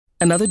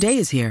Another day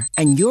is here,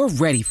 and you're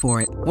ready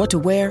for it. What to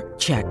wear?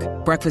 Check.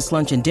 Breakfast,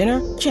 lunch, and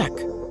dinner? Check.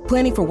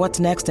 Planning for what's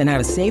next and how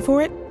to save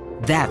for it?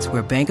 That's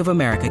where Bank of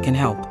America can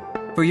help.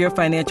 For your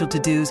financial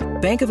to-dos,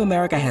 Bank of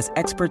America has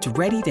experts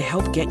ready to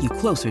help get you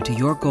closer to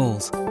your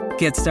goals.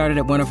 Get started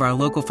at one of our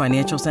local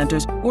financial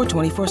centers or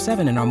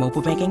 24/7 in our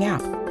mobile banking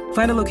app.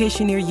 Find a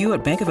location near you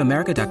at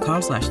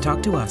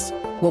bankofamerica.com/talktous.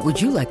 What would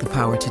you like the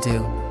power to do?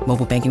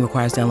 Mobile banking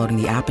requires downloading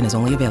the app and is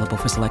only available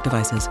for select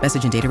devices.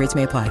 Message and data rates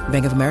may apply.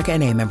 Bank of America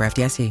N.A., member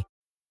FDIC.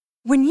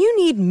 When you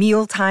need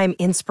mealtime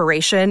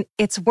inspiration,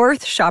 it's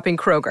worth shopping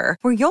Kroger,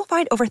 where you'll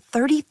find over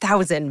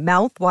 30,000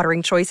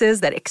 mouth-watering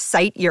choices that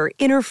excite your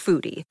inner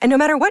foodie. And no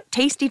matter what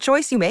tasty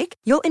choice you make,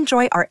 you'll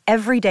enjoy our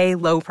everyday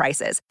low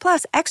prices,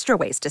 plus extra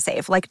ways to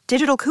save, like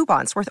digital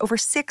coupons worth over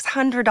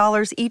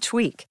 $600 each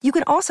week. You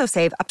can also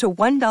save up to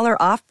 $1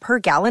 off per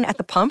gallon at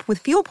the pump with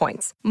fuel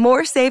points.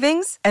 More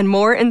savings and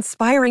more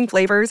inspiring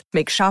flavors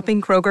make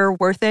shopping Kroger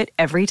worth it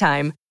every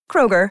time.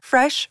 Kroger,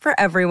 fresh for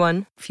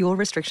everyone. Fuel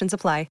restrictions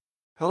apply.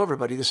 Hello,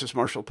 everybody. This is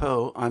Marshall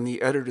Poe. I'm the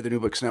editor of the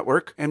New Books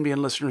Network. NBN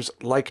listeners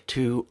like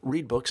to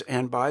read books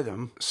and buy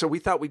them. So we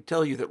thought we'd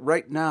tell you that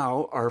right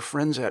now, our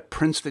friends at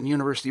Princeton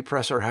University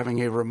Press are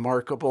having a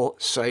remarkable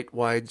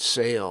site-wide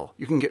sale.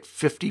 You can get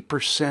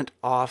 50%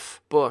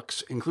 off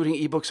books, including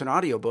ebooks and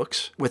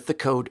audiobooks, with the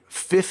code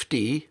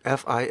 50,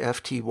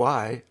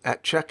 F-I-F-T-Y,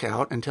 at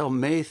checkout until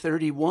May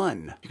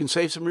 31. You can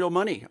save some real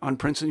money on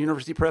Princeton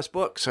University Press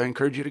books. I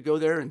encourage you to go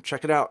there and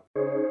check it out.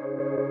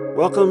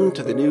 Welcome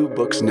to the New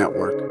Books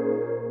Network.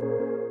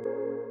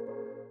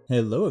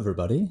 Hello,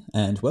 everybody,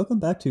 and welcome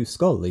back to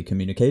Scholarly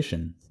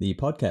Communication, the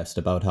podcast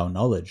about how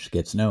knowledge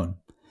gets known.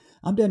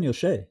 I'm Daniel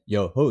Shea,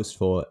 your host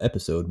for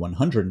episode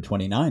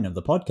 129 of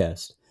the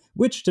podcast,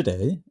 which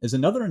today is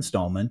another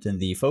installment in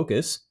the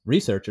Focus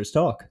Researchers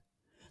Talk.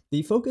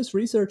 The Focus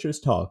Researchers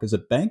Talk is a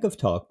bank of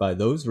talk by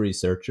those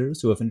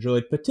researchers who have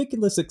enjoyed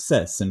particular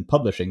success in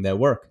publishing their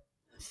work.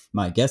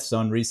 My guests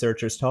on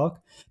Researchers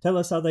Talk tell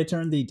us how they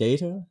turn the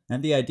data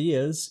and the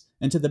ideas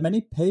into the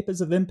many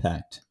papers of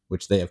impact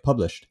which they have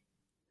published.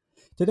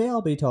 Today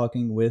I'll be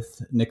talking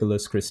with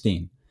Nicolas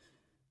Christin,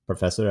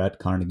 professor at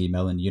Carnegie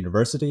Mellon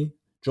University,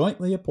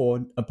 jointly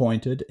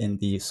appointed in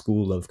the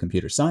School of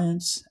Computer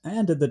Science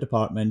and in the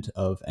Department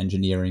of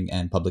Engineering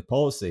and Public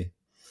Policy.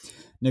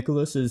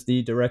 Nicolas is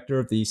the director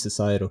of the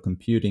Societal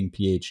Computing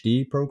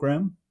PhD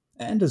program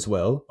and as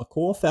well a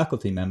core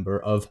faculty member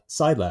of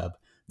Scilab,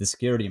 the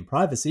Security and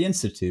Privacy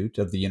Institute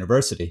of the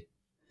university.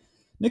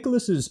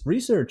 Nicolas's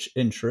research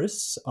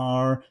interests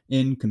are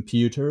in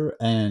computer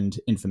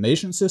and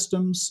information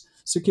systems,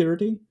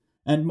 security,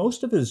 and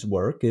most of his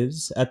work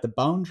is at the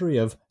boundary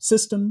of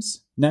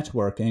systems,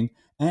 networking,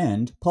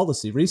 and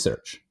policy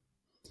research.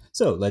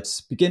 So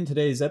let's begin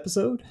today's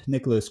episode.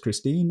 Nicolas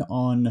Christin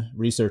on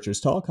Researchers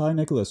Talk. Hi,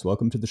 Nicolas.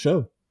 Welcome to the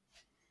show.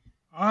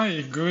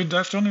 Hi, good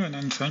afternoon,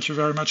 and thank you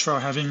very much for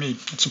having me.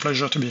 It's a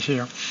pleasure to be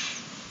here.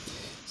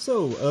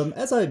 So,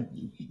 as I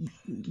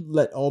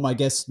let all my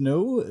guests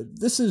know,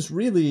 this is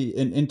really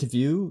an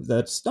interview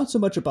that's not so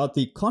much about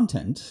the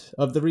content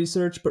of the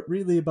research, but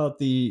really about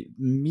the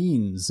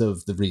means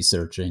of the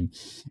researching,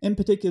 in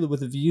particular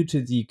with a view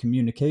to the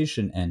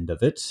communication end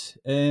of it.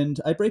 And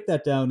I break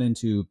that down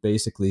into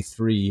basically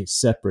three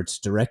separate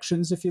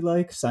directions, if you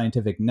like: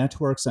 scientific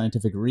network,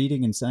 scientific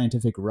reading, and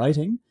scientific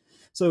writing.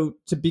 So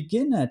to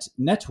begin at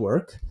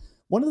network,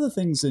 one of the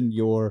things in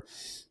your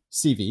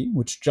CV,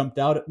 which jumped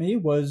out at me,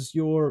 was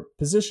your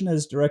position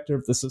as director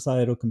of the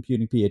Societal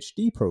Computing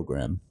PhD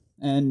program.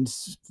 And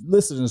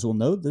listeners will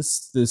know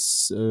this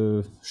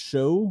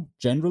show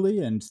generally,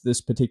 and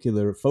this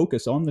particular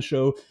focus on the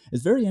show,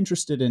 is very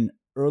interested in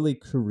early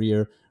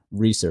career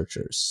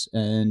researchers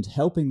and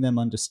helping them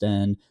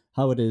understand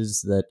how it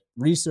is that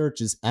research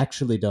is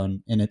actually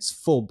done in its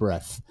full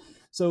breadth.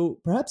 So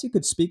perhaps you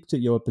could speak to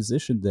your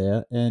position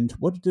there and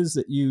what it is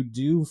that you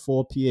do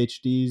for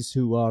PhDs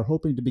who are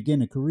hoping to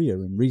begin a career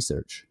in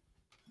research.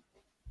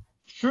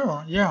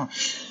 Sure, yeah.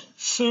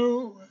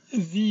 So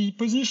the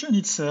position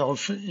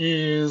itself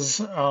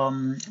is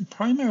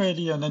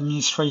primarily an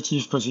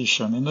administrative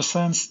position in the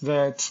sense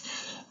that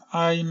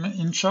I'm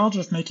in charge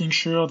of making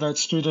sure that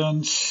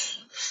students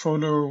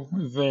follow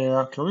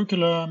their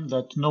curriculum,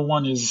 that no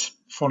one is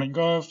falling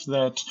off,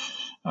 that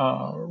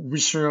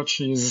research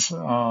is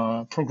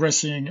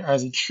progressing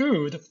as it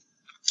should.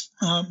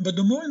 But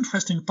the more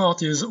interesting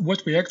part is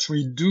what we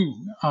actually do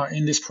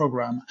in this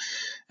program.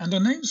 And the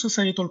name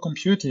societal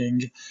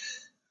computing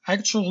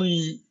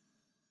actually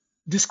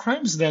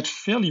describes that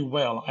fairly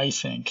well, I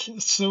think.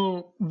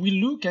 So we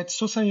look at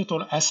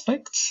societal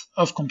aspects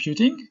of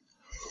computing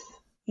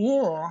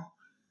or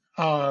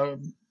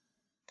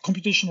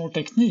computational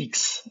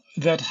techniques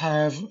that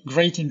have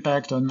great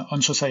impact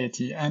on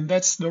society. And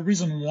that's the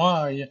reason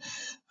why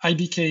I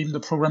became the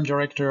program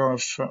director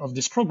of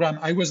this program.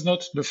 I was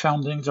not the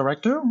founding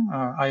director.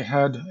 I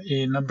had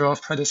a number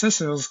of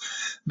predecessors,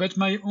 but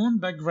my own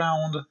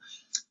background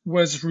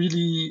was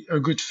really a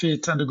good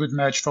fit and a good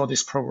match for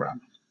this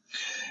program.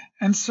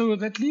 And so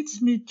that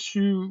leads me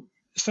to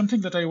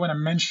something that I want to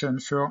mention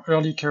for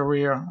early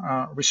career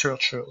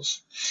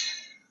researchers.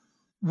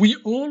 we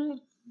all,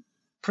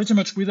 pretty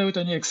much without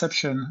any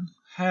exception,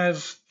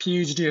 have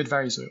PhD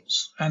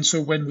advisors. And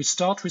so when we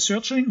start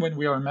researching, when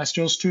we are a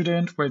master's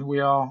student, when we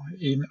are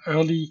in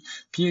early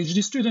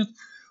PhD student,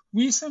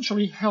 we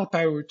essentially help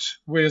out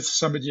with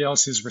somebody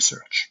else's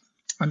research.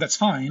 And that's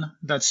fine.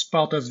 That's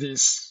part of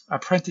this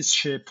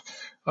apprenticeship,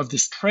 of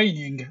this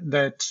training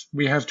that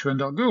we have to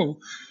undergo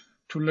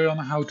to learn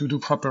how to do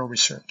proper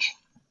research.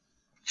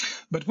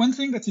 But one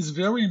thing that is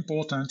very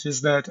important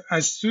is that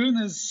as soon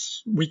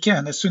as we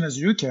can, as soon as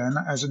you can,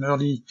 as an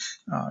early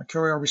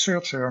career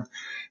researcher,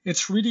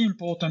 it's really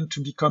important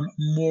to become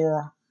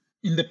more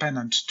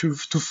independent, to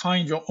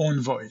find your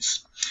own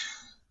voice.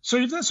 So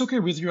if that's okay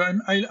with you,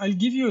 I'll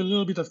give you a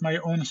little bit of my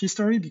own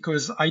history,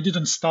 because I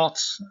didn't start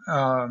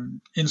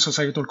in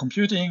societal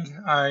computing.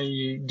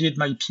 I did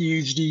my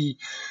PhD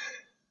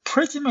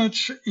pretty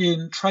much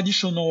in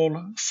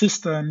traditional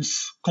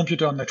systems,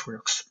 computer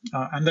networks.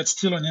 And that's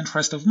still an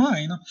interest of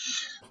mine.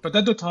 But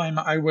at the time,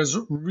 I was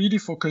really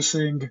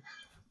focusing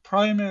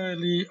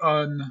primarily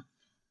on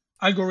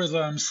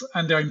algorithms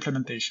and their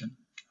implementation,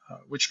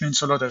 which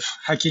means a lot of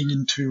hacking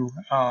into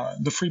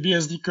the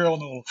FreeBSD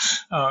kernel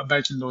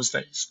back in those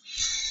days.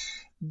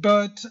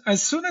 But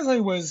as soon as I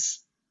was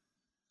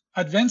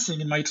advancing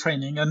in my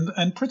training,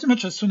 and pretty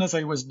much as soon as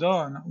I was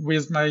done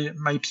with my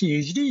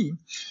PhD,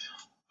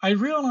 I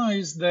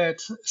realized that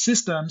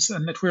systems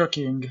and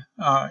networking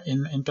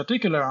in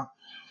particular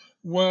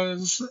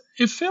was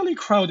a fairly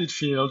crowded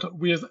field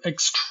with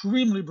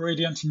extremely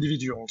brilliant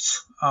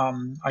individuals.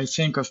 I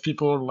think of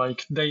people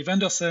like Dave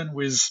Anderson, who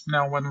is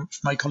now one of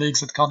my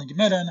colleagues at Carnegie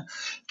Mellon,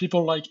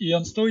 people like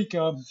Ian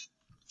Stoica,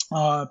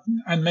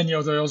 and many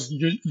others,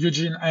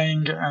 Eugene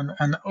Eng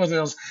and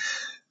others,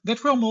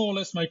 that were more or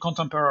less my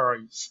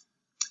contemporaries.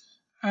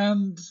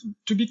 And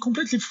to be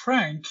completely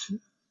frank,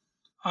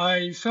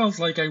 I felt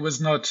like I was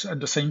not at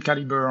the same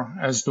caliber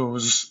as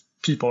those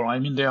people. I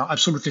mean, they are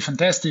absolutely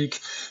fantastic.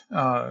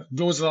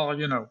 Those are,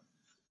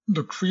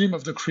 the cream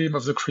of the cream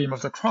of the cream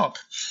of the crop.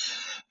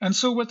 And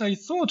so what I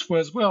thought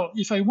was, well,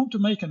 if I want to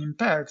make an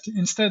impact,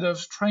 instead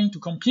of trying to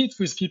compete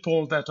with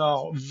people that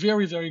are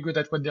very, very good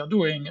at what they're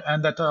doing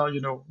and that are,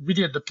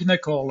 really at the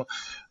pinnacle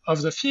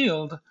of the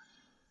field,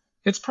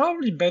 it's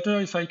probably better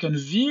if I can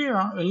veer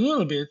a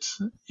little bit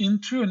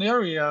into an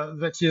area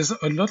that is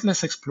a lot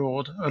less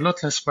explored, a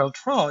lot less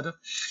well-trod,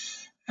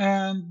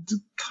 and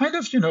kind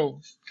of,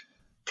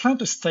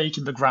 plant a stake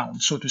in the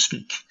ground, so to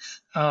speak.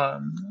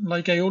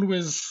 Like I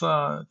always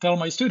tell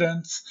my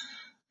students,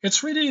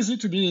 it's really easy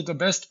to be the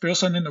best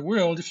person in the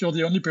world if you're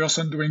the only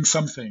person doing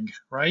something,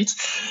 right?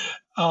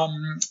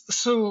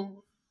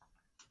 So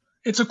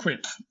it's a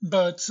quip,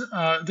 but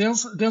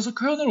there's a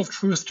kernel of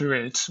truth to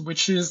it,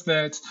 which is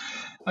that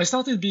I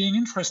started being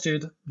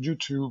interested, due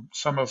to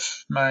some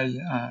of my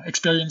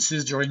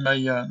experiences during my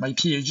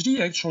PhD,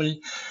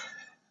 actually,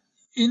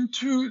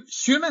 into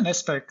human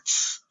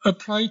aspects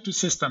applied to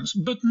systems,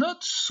 but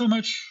not so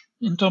much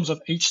in terms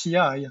of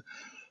HCI,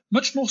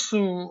 much more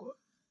so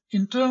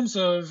in terms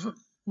of,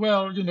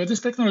 well, this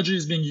technology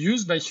is being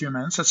used by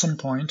humans at some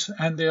point,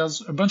 and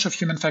there's a bunch of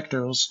human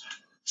factors,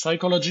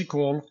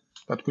 psychological,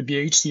 that would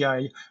be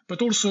HCI,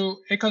 but also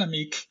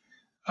economic,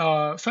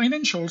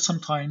 financial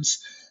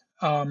sometimes,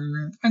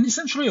 and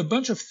essentially a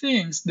bunch of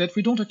things that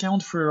we don't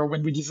account for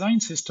when we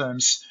design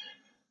systems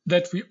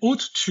that we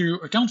ought to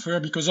account for,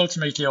 because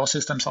ultimately our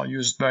systems are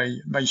used by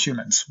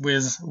humans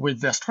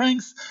with their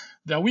strengths,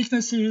 their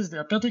weaknesses,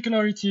 their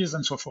particularities,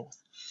 and so forth.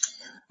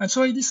 And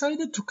so I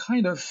decided to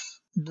kind of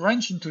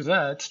branch into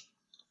that.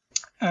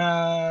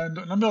 And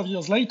a number of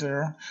years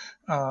later,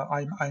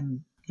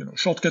 I'm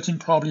shortcutting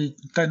probably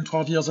 10,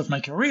 12 years of my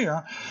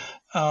career.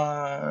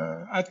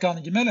 At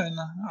Carnegie Mellon,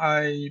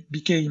 I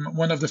became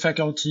one of the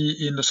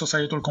faculty in the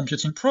societal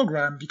computing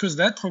program, because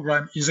that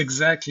program is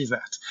exactly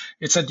that.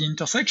 It's at the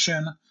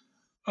intersection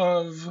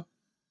of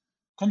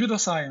computer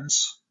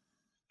science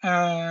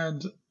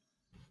and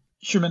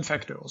human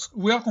factors.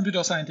 We are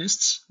computer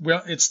scientists.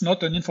 It's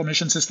not an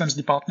information systems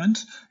department.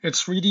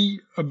 It's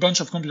really a bunch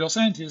of computer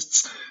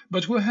scientists,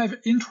 but we have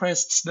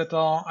interests that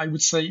are, I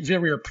would say,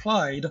 very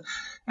applied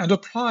and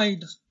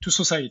applied to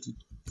society.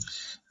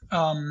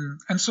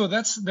 And so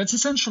that's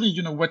essentially,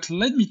 what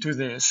led me to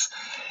this.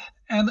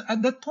 And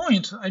at that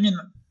point, I mean,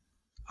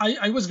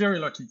 I was very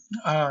lucky.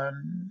 I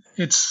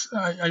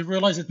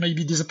realize it may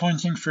be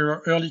disappointing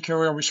for early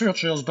career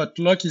researchers, but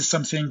luck is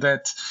something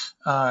that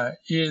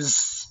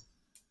is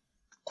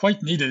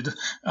quite needed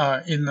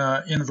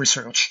in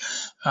research.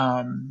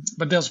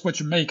 But there's what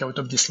you make out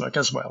of this luck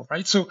as well,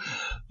 right? So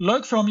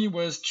luck for me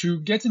was to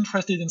get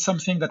interested in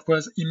something that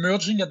was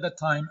emerging at that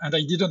time, and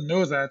I didn't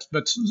know that,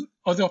 but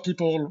other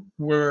people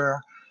were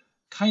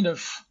kind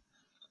of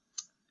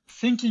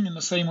thinking in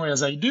the same way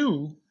as I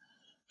do,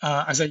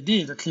 as I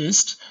did at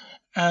least.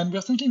 And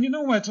we're thinking, you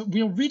know what,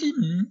 we're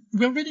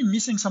really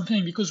missing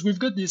something, because we've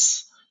got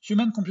this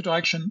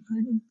human-computer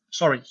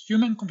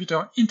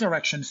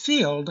interaction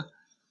field,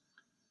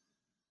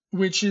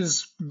 which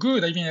is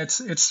good. I mean,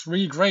 it's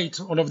really great,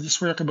 all of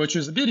this work about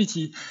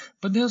usability,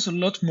 but there's a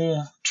lot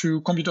more to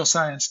computer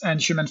science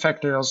and human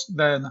factors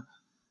than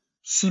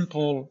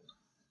simple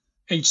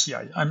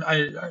HCI.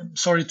 I'm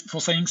sorry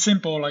for saying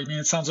simple. I mean,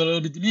 it sounds a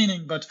little bit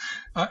demeaning, but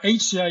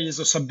HCI is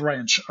a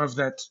sub-branch of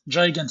that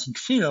gigantic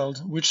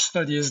field which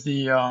studies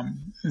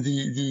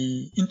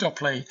the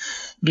interplay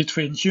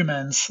between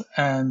humans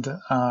and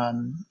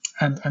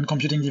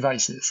computing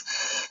devices.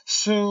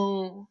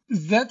 So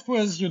that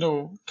was,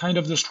 kind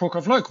of the stroke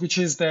of luck, which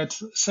is that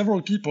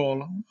several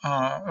people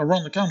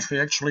around the country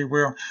actually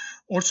were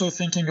also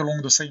thinking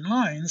along the same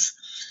lines.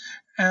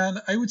 And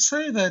I would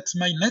say that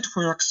my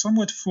network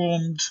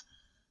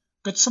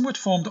got somewhat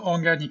formed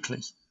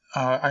organically.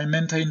 I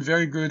maintained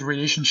very good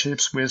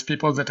relationships with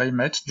people that I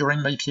met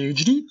during my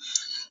PhD,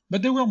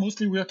 but they were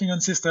mostly working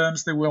on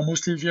systems. They were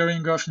mostly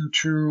veering off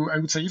into, I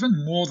would say,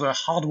 even more the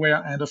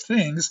hardware end of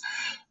things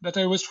that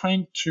I was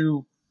trying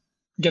to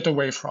get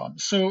away from.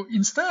 So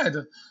instead,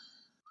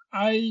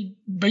 I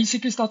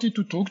basically started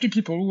to talk to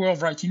people who were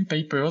writing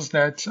papers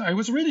that I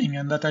was reading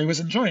and that I was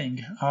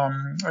enjoying.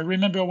 I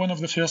remember one of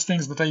the first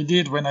things that I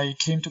did when I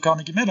came to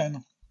Carnegie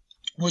Mellon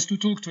was to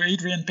talk to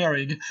Adrian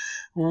Perig,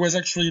 who was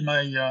actually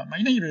my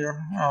neighbor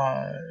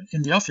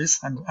in the office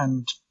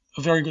and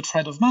a very good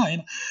friend of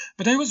mine.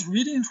 But I was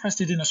really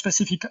interested in a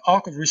specific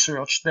arc of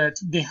research that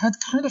they had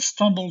kind of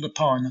stumbled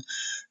upon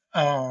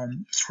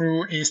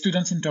through a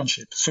student's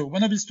internship. So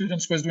one of his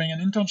students was doing an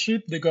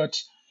internship. They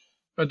got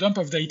a dump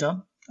of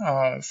data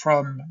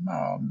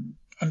from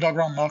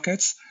underground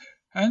markets.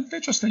 And they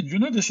just said,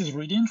 this is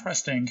really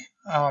interesting.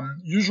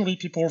 Usually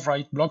people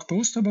write blog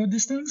posts about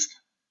these things.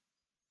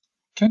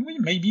 Can we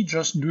maybe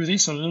just do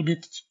this a little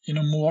bit in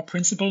a more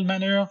principled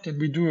manner? Can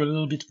we do a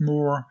little bit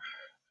more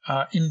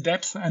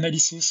in-depth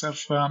analysis of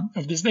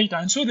this data?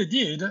 And so they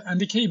did, and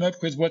they came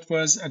up with what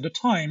was, at the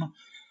time,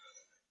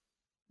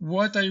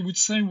 what I would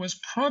say was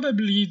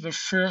probably the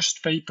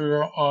first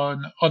paper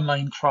on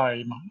online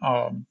crime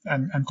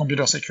and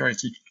computer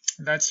security.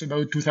 That's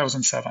about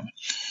 2007.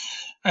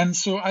 And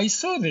so I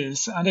saw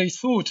this and I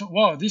thought,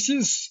 wow, this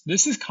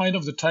is kind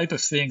of the type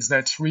of things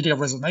that really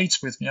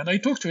resonates with me. And I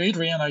talked to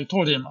Adrian. I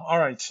told him, all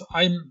right,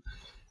 I'm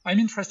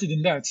interested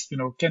in that.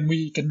 Can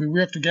we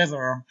work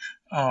together?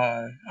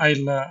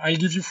 I'll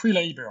give you free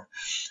labor.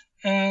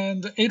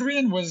 And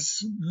Adrian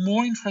was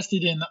more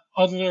interested in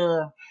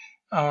other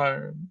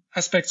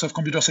aspects of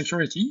computer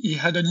security. He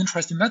had an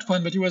interest in that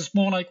one, but he was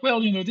more like, well,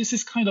 this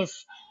is kind of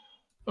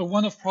a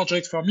one-off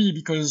project for me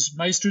because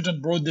my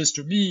student brought this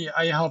to me.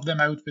 I helped them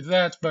out with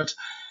that, but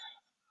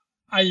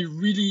I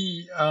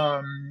really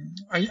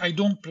I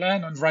don't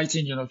plan on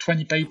writing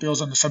 20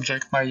 papers on the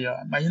subject.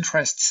 My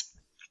interests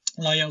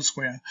lie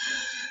elsewhere.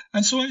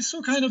 And so I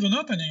saw kind of an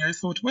opening. I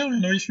thought, well,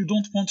 if you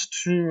don't want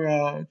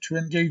to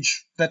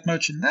engage that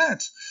much in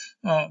that,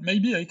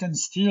 maybe I can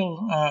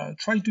still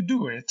try to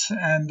do it.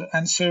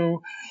 And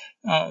so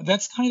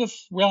that's kind of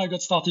where I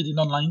got started in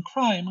online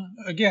crime.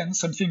 Again,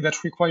 something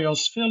that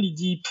requires fairly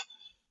deep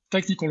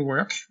technical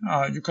work.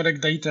 You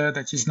collect data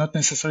that is not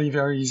necessarily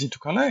very easy to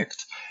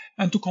collect,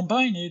 and to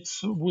combine it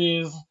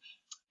with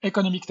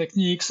economic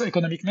techniques,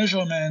 economic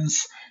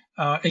measurements,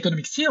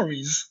 economic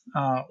theories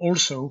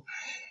also.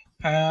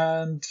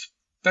 And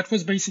that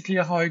was basically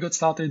how I got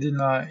started in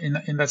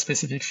that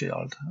specific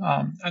field.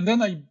 And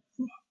then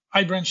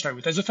I branched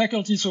out as a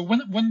faculty. So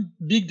one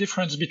big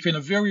difference between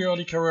a very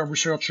early career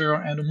researcher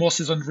and a more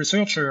seasoned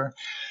researcher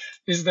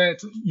is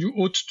that you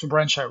ought to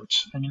branch out.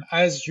 I mean,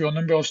 as your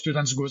number of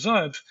students goes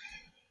up,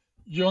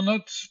 you're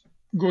not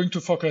going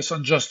to focus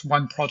on just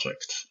one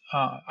project.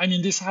 I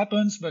mean, this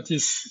happens, but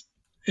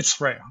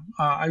it's rare.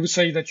 I would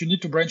say that you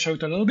need to branch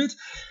out a little bit.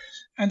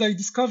 And I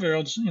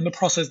discovered in the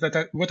process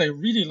that what I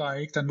really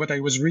liked and what I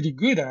was really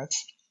good at,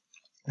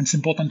 it's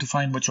important to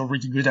find what you're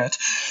really good at,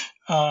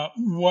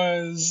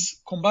 was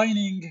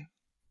combining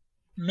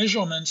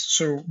measurements,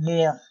 so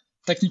more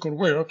technical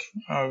work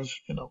of,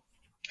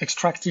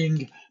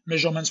 extracting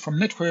measurements from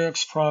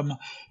networks, from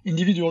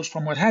individuals,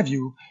 from what have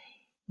you,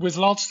 with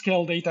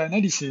large-scale data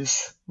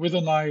analysis with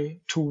an eye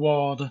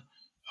toward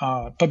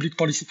public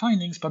policy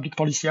findings, public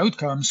policy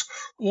outcomes,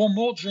 or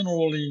more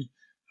generally,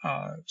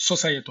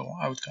 societal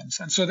outcomes.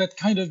 And so that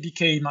kind of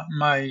became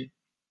my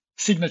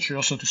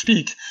signature, so to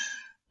speak,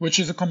 which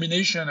is a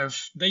combination of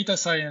data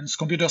science,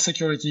 computer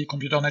security,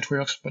 computer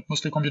networks, but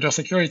mostly computer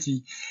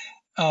security,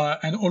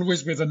 and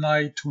always with an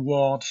eye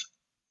toward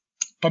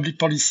public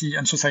policy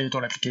and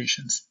societal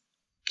applications.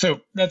 So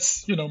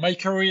that's, my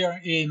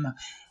career in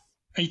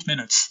 8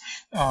 minutes.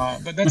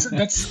 But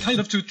that's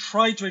kind of to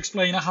try to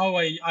explain how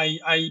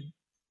I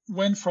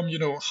went from,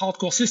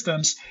 hardcore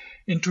systems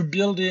into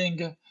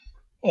building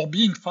or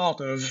being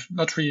part of,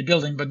 not really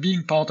building, but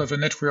being part of a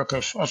network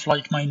of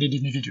like-minded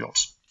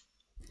individuals.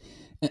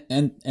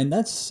 And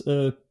that's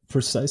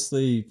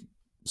precisely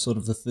sort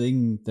of the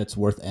thing that's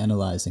worth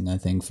analyzing, I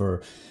think,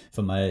 for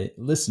my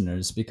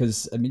listeners,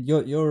 because I mean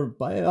your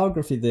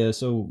biography there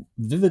so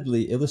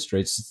vividly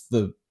illustrates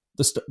the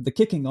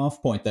kicking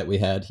off point that we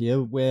had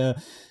here, where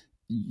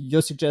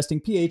you're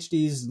suggesting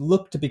PhDs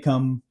look to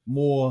become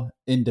more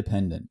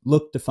independent,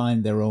 look to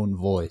find their own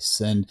voice.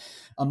 And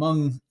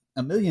among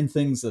a million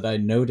things that I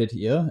noted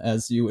here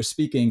as you were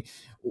speaking,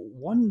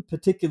 one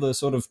particular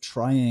sort of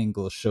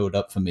triangle showed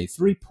up for me,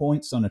 3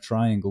 points on a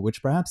triangle,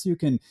 which perhaps you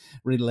can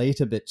relate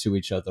a bit to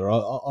each other.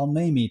 I'll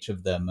name each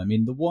of them. I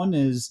mean, the one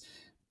is,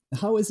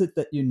 how is it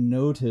that you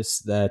notice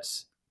that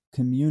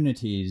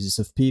communities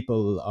of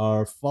people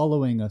are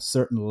following a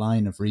certain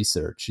line of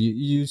research?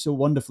 You so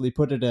wonderfully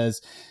put it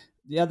as,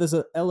 yeah, there's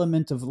an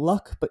element of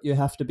luck, but you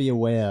have to be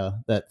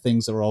aware that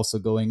things are also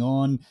going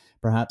on.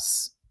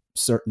 Perhaps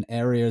certain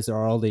areas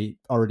are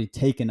already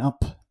taken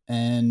up,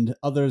 and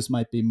others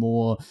might be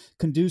more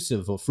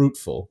conducive or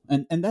fruitful.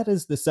 And that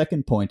is the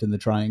second point in the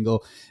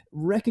triangle,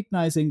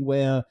 recognizing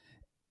where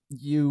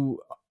you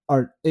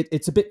are,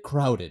 it's a bit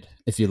crowded,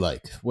 if you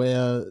like,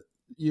 where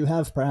you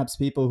have perhaps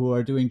people who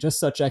are doing just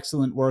such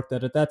excellent work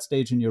that at that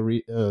stage in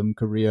your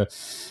career,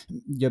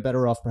 you're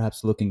better off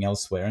perhaps looking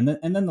elsewhere.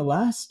 And then the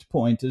last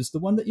point is the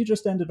one that you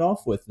just ended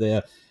off with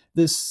there,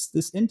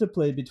 this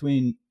interplay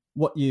between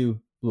what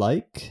you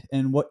like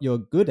and what you're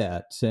good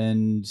at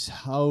and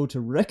how to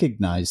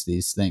recognize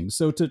these things.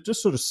 So to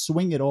just sort of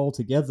swing it all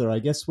together, I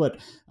guess what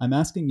I'm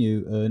asking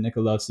you,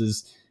 Nicolas,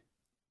 is,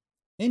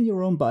 in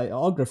your own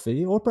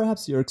biography, or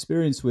perhaps your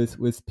experience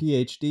with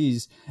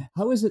PhDs,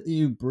 how is it that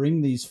you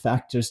bring these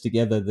factors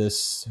together,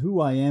 this who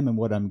I am and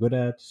what I'm good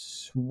at,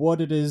 what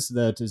it is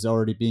that is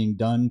already being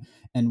done,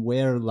 and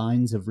where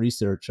lines of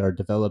research are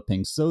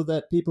developing so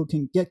that people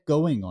can get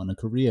going on a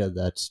career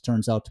that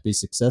turns out to be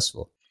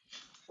successful?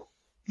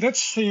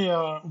 That's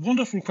a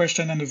wonderful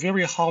question and a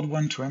very hard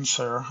one to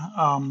answer,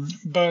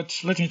 but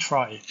let me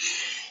try.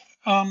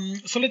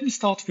 So let me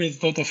start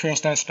with the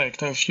first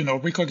aspect of,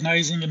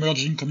 recognizing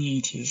emerging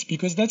communities,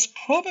 because that's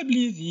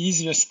probably the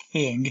easiest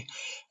thing.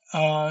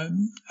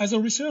 As a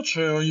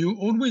researcher, you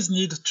always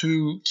need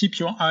to keep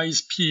your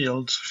eyes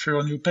peeled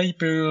for new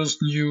papers,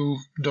 new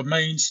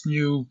domains,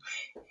 new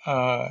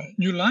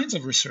lines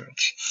of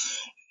research.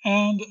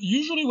 And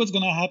usually what's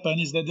going to happen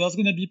is that there's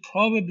going to be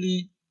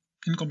probably,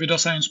 in computer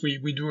science,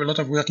 we do a lot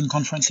of work in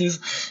conferences,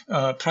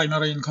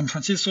 primarily in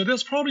conferences. So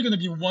there's probably going to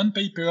be one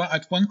paper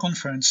at one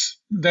conference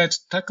that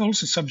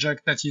tackles a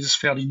subject that is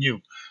fairly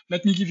new.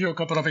 Let me give you a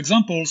couple of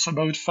examples.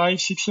 About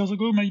 5-6 years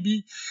ago,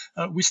 maybe,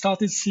 we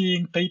started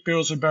seeing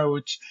papers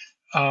about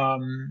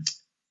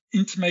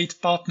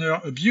intimate partner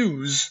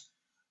abuse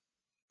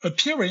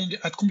appearing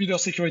at computer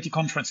security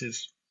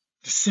conferences.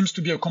 This seems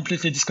to be a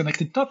completely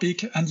disconnected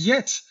topic, and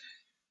yet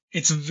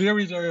it's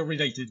very, very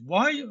related.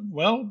 Why?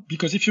 Well,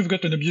 because if you've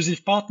got an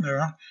abusive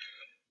partner,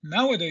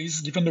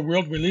 nowadays, given the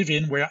world we live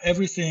in, where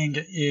everything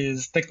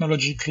is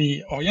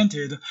technologically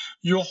oriented,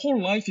 your whole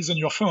life is on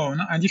your phone.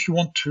 And if you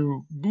want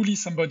to bully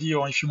somebody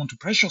or if you want to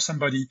pressure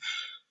somebody,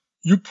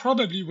 you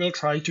probably will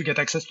try to get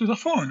access to the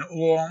phone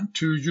or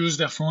to use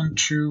their phone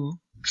to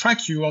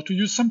track you or to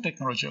use some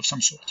technology of some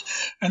sort.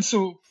 And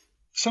so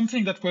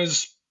something that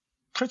was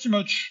pretty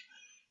much,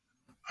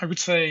 I would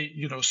say,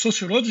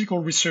 sociological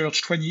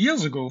research 25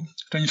 years ago,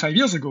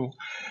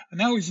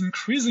 now is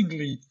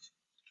increasingly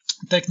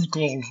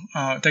technical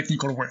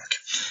work.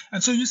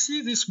 And so you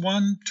see this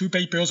 1-2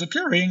 papers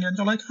appearing, and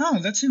you're like, oh,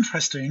 that's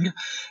interesting.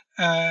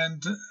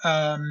 And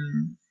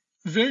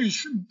very,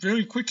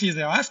 very quickly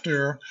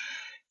thereafter,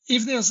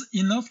 if there's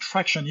enough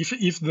traction,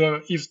 if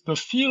the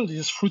field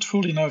is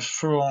fruitful enough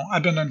for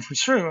abundant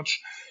research,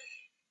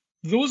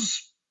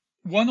 those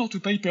 1 or 2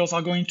 papers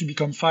are going to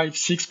become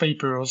 5-6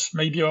 papers,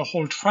 maybe a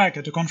whole track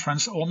at a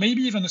conference, or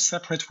maybe even a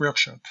separate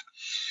workshop.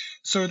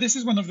 So this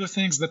is one of the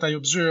things that I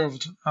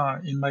observed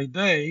in my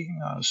day,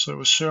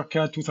 so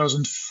circa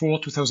 2004,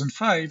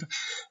 2005.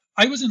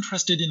 I was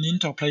interested in the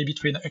interplay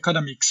between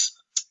economics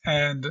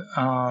and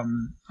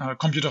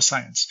computer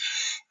science,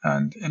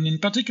 and in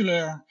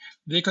particular,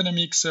 the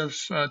economics of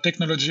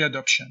technology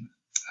adoption.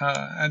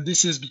 And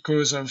this is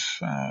because of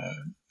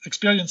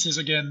experiences,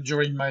 again,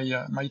 during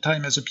my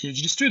time as a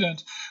PhD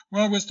student,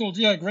 where I was told,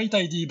 yeah, great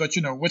idea, but,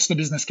 what's the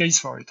business case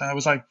for it? And I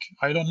was like,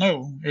 I don't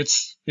know.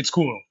 It's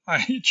cool.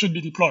 It should be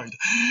deployed.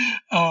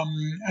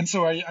 And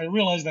so I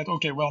realized that,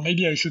 okay, well,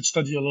 maybe I should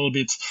study a little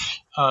bit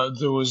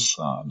those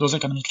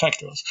economic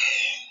factors.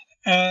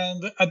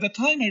 And at the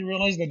time, I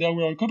realized that there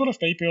were a couple of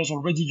papers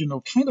already,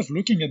 kind of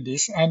looking at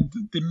this, and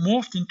they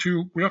morphed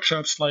into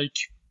workshops like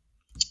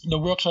the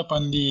workshop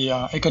on the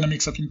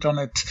economics of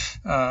internet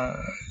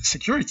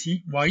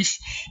security, WISE,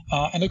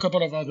 and a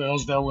couple of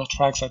others. There were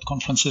tracks at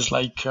conferences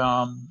like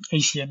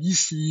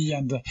ACMEC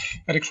and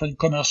Electronic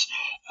Commerce,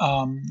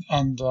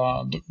 and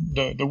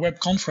the web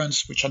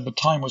conference, which at the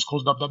time was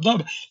called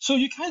www. So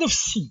you kind of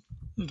see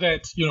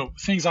that,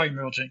 things are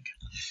emerging.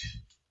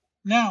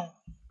 Now,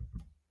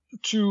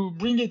 to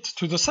bring it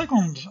to the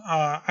second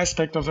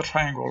aspect of the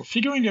triangle,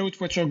 figuring out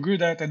what you're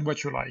good at and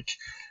what you like,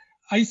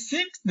 I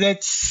think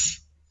that's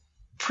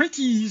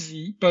pretty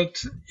easy,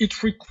 but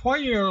it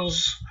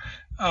requires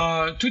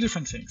 2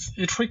 different things.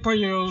 It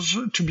requires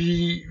to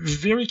be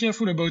very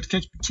careful about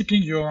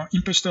keeping your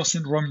imposter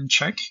syndrome in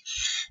check.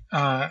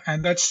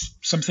 And that's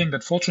something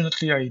that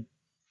fortunately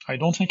I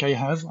don't think I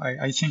have.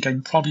 I think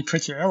I'm probably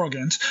pretty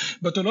arrogant,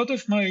 but a lot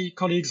of my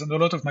colleagues and a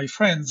lot of my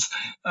friends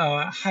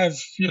have,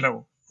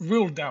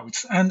 real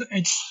doubts, and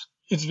it's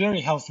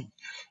very healthy.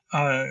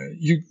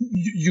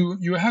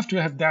 you have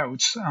to have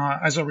doubts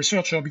as a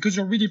researcher because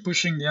you're really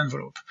pushing the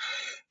envelope.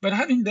 But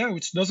having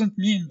doubts doesn't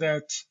mean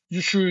that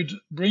you should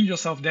bring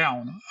yourself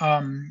down.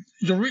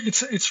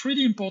 It's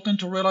really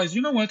important to realize,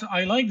 you know what,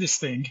 I like this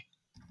thing,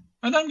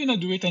 and I'm going to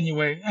do it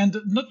anyway, and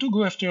not to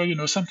go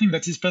after, something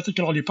that is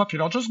particularly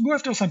popular. Just go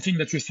after something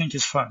that you think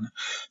is fun.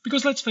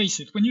 Because let's face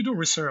it, when you do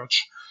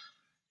research,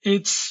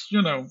 it's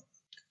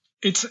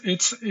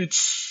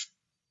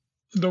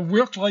the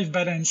work-life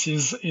balance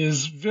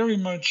is very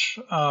much,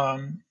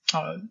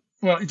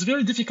 it's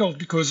very difficult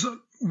because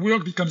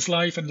work becomes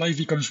life and life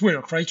becomes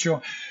work, right?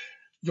 You're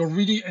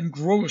really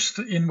engrossed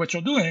in what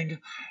you're doing.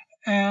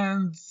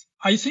 And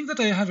I think that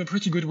I have a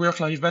pretty good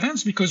work-life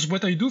balance because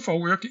what I do for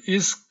work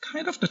is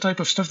kind of the type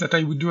of stuff that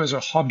I would do as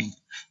a hobby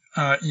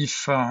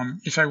if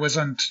I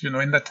wasn't,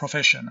 in that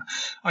profession.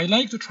 I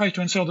like to try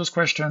to answer those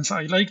questions.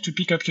 I like to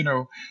pick up,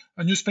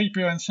 a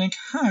newspaper and think,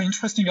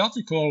 interesting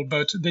article,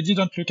 but they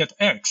didn't look at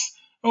X.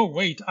 Oh,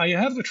 wait, I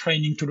have the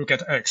training to look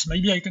at X.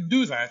 Maybe I can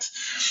do that.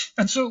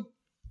 And so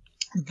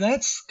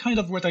that's kind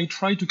of what I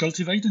try to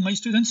cultivate in my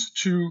students,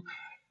 to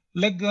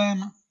let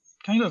them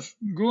kind of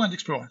go and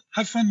explore,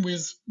 have fun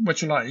with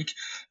what you like.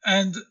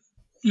 And,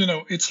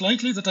 it's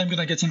likely that I'm going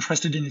to get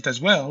interested in it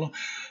as well.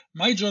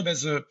 My job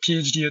as a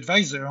PhD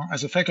advisor,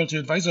 as a faculty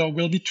advisor,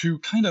 will be to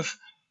kind of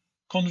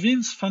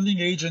convince funding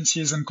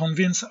agencies and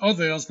convince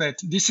others that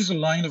this is a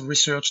line of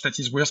research that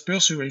is worth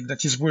pursuing,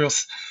 that is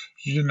worth,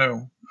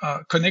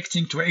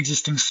 connecting to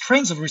existing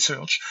strands of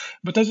research.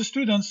 But as a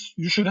student,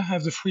 you should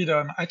have the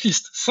freedom, at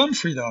least some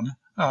freedom,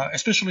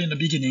 especially in the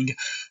beginning,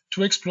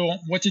 to explore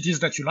what it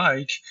is that you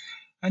like.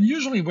 And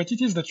usually what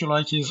it is that you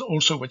like is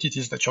also what it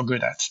is that you're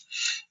good at.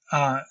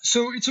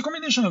 So it's a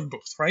combination of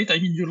both, right? I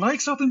mean, you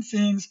like certain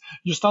things,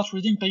 you start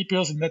reading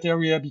papers in that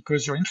area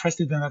because you're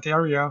interested in that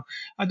area.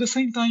 At the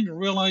same time, you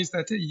realize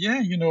that,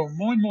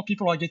 more and more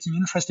people are getting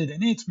interested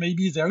in it.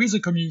 Maybe there is a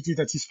community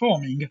that is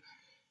forming.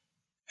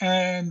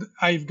 And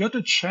I've got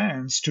a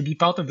chance to be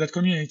part of that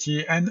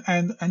community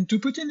and to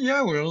put in the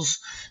hours,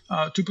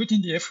 to put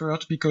in the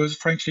effort, because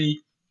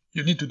frankly,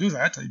 you need to do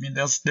that. I mean,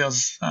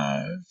 there's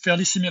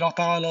fairly similar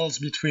parallels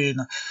between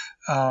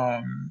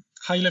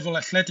high-level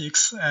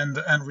athletics and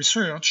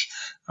research.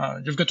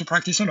 You've got to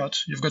practice a lot.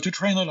 You've got to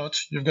train a lot.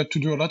 You've got to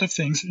do a lot of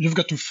things. You've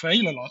got to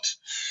fail a lot.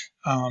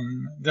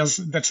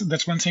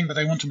 That's one thing that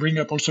I want to bring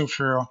up also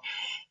for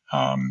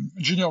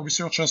junior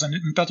researchers and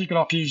in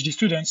particular PhD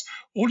students.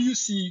 All you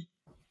see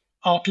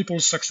are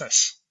people's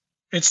success.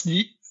 It's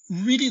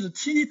really the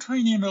teeny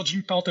tiny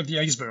emerging part of the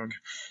iceberg.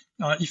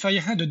 If I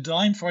had a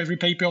dime for every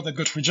paper that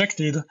got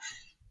rejected,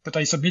 that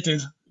I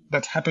submitted,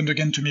 that happened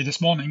again to me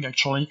this morning,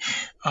 actually,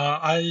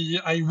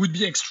 I would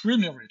be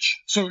extremely rich.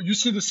 So you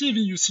see the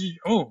CV, you see,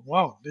 oh,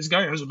 wow, this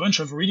guy has a bunch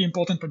of really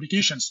important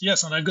publications.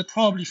 Yes, and I've got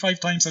probably 5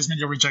 times as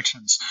many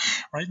rejections,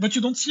 right? But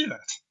you don't see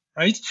that,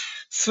 right?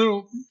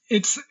 So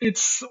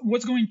it's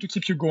what's going to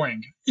keep you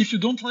going. If you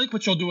don't like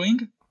what you're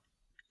doing,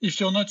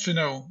 if you're not,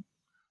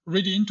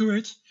 really into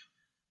it,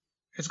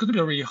 it's going to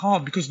be really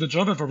hard, because the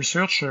job of a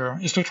researcher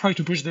is to try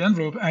to push the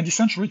envelope and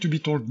essentially to be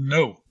told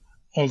no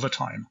all the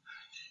time.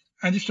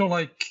 And if you're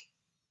like,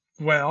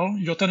 well,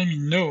 you're telling me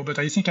no, but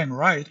I think I'm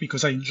right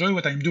because I enjoy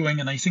what I'm doing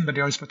and I think that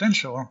there is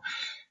potential.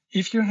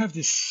 If you have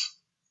this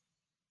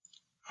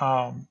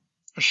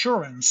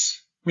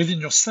assurance within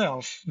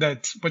yourself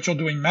that what you're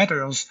doing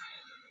matters,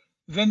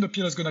 then the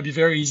pill is going to be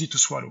very easy to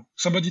swallow.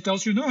 Somebody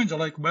tells you no, and you're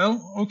like,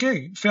 well,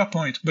 okay, fair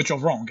point, but you're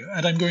wrong.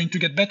 And I'm going to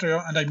get better,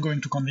 and I'm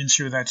going to convince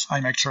you that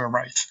I'm actually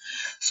right.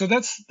 So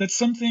that's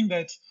something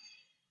that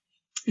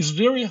is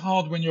very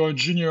hard when you're a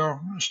junior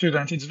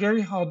student. It's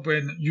very hard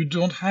when you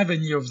don't have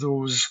any of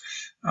those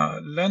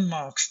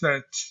landmarks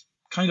that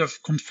kind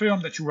of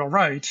confirm that you were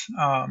right.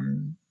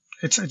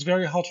 It's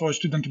very hard for a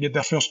student to get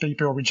their first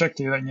paper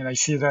rejected. I mean, I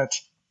see that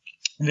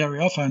very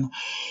often.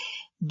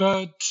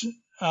 But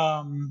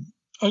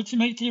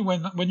ultimately,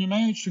 when you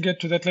manage to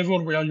get to that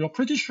level where you're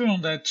pretty sure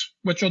that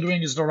what you're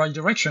doing is the right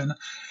direction,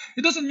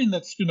 it doesn't mean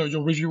that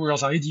your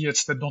reviewers are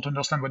idiots that don't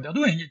understand what they're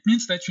doing. It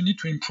means that you need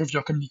to improve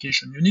your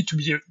communication. You need to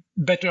be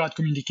better at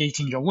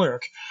communicating your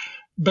work.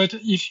 But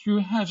if you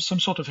have some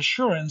sort of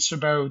assurance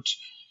about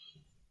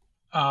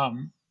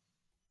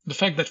the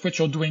fact that what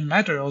you're doing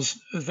matters,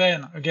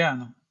 then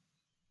again,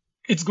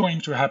 it's going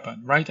to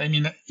happen, right? I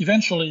mean,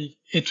 eventually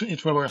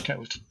it will work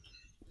out.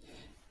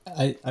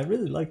 I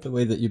really like the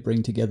way that you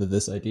bring together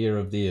this idea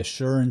of the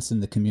assurance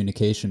and the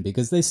communication,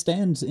 because they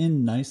stand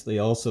in nicely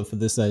also for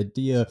this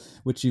idea,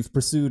 which you've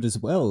pursued as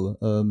well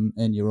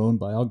in your own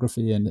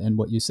biography and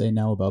what you say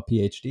now about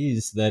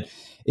PhDs, that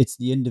it's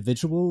the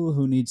individual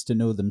who needs to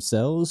know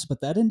themselves, but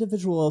that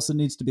individual also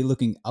needs to be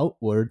looking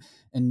outward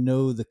and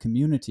know the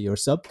community or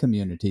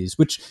sub-communities,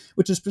 which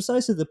is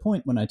precisely the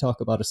point when I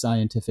talk about a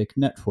scientific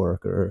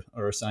network or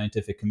a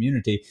scientific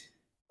community.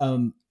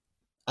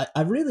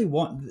 I really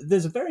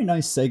there's a very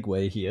nice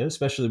segue here,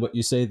 especially what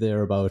you say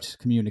there about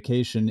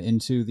communication,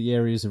 into the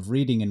areas of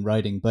reading and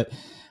writing. But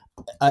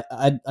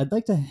I'd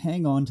like to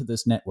hang on to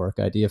this network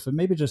idea for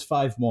maybe just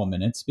 5 more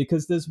minutes,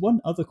 because there's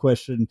one other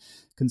question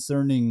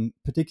concerning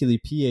particularly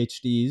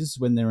PhDs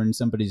when they're in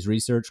somebody's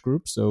research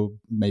group. So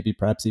maybe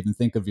perhaps even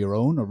think of your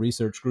own or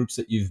research groups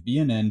that you've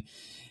been in,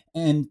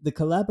 and the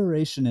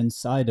collaboration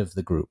inside of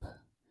the group.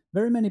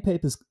 Very many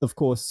papers, of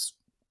course,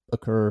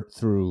 occur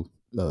through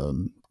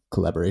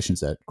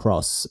collaborations that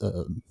cross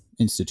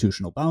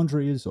institutional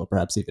boundaries or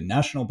perhaps even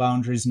national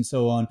boundaries and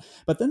so on.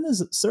 But then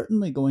there's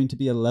certainly going to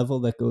be a level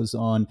that goes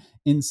on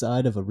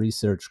inside of a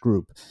research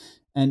group.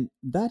 And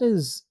that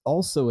is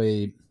also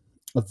a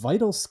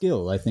vital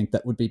skill, I think,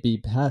 that would be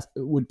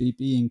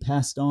being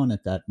passed on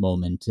at that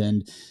moment.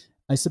 And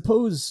I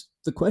suppose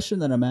the question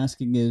that I'm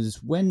asking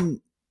is,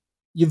 when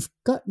you've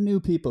got new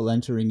people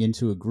entering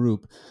into a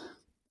group,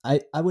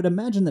 I would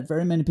imagine that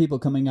very many people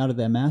coming out of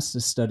their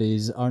master's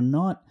studies are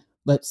not,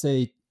 let's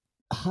say,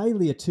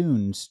 highly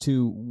attuned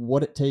to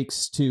what it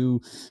takes to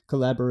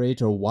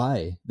collaborate, or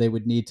why they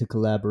would need to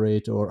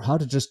collaborate, or how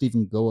to just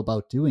even go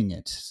about doing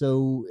it.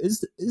 So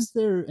is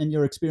there, in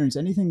your experience,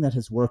 anything that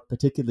has worked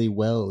particularly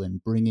well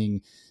in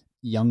bringing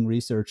young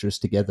researchers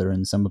together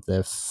in some of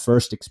their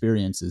first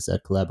experiences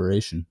at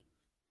collaboration?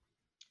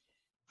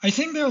 I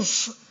think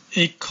there's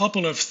a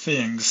couple of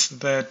things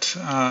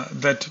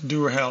that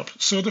do help.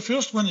 So the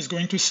first one is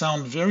going to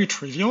sound very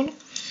trivial,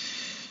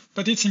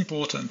 but it's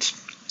important.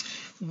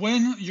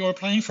 When you're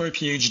applying for a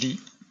PhD,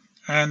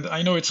 and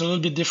I know it's a little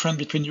bit different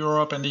between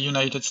Europe and the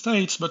United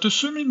States, but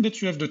assuming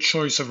that you have the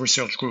choice of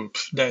research group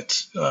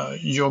that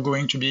you're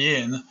going to be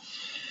in,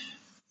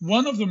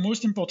 one of the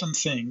most important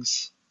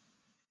things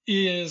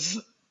is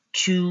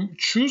to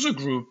choose a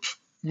group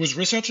whose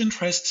research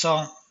interests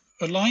are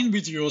aligned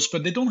with yours,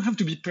 but they don't have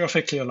to be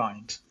perfectly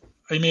aligned.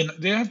 I mean,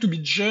 they have to be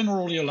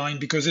generally aligned,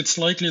 because it's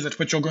likely that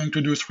what you're going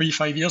to do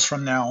 3-5 years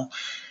from now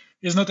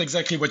is not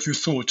exactly what you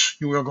thought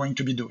you were going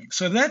to be doing.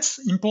 So that's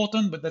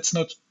important, but that's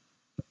not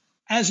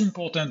as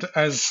important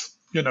as,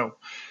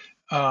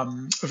 a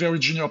very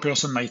junior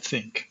person might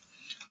think.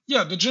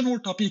 Yeah, the general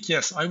topic,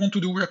 yes, I want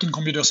to do work in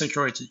computer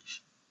security.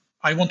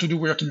 I want to do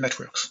work in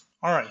networks.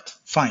 All right,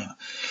 fine.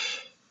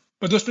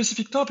 But the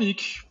specific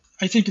topic,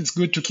 I think it's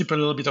good to keep a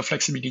little bit of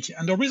flexibility.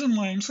 And the reason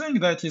why I'm saying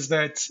that is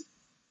that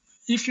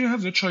if you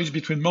have the choice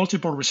between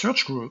multiple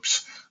research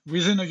groups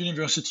within a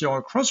university or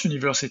across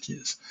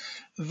universities,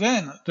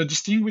 then the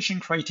distinguishing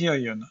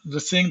criterion, the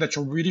thing that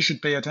you really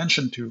should pay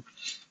attention to,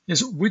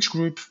 is which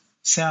group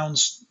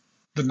sounds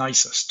the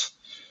nicest.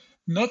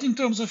 Not in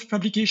terms of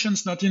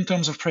publications, not in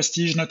terms of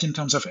prestige, not in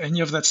terms of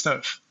any of that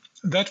stuff.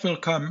 That will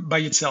come by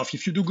itself.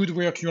 If you do good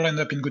work, you'll end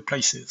up in good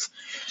places.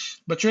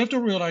 But you have to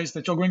realize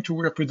that you're going to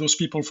work with those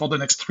people for the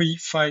next 3,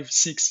 5,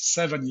 6,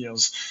 7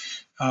 years,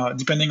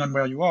 depending on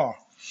where you are.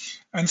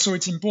 And so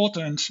it's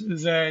important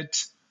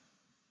that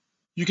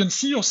you can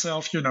see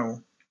yourself,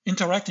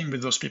 interacting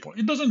with those people.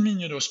 It doesn't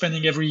mean,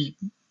 spending every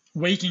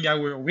waking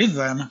hour with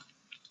them,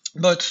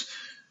 but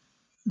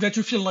that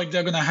you feel like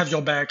they're going to have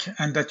your back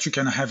and that you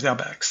can have their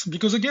backs.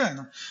 Because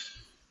again,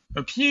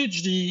 a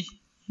PhD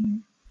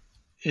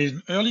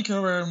in early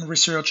career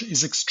research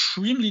is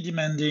extremely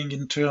demanding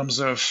in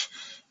terms of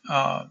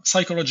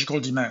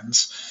psychological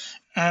demands.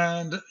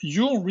 And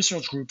your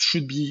research group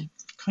should be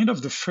kind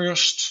of the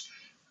first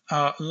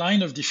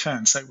line of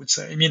defense, I would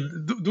say. I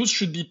mean, those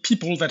should be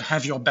people that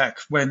have your back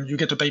when you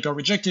get a paper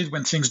rejected,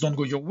 when things don't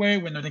go your way,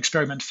 when an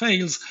experiment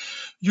fails.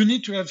 You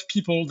need to have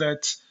people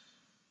that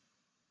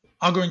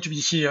are going to be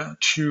here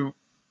to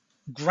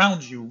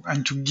ground you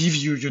and to give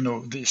you,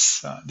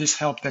 this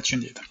help that you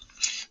need.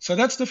 So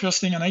that's the first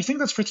thing, and I think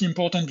that's pretty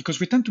important, because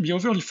we tend to be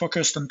overly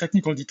focused on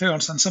technical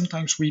details, and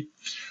sometimes we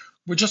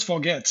just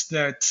forget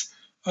that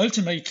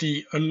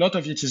ultimately a lot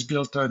of it is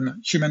built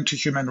on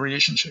human-to-human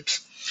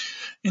relationships.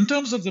 In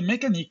terms of the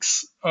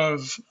mechanics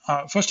of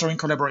fostering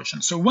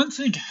collaboration, so one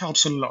thing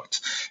helps a lot,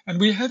 and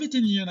we have it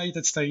in the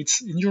United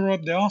States. In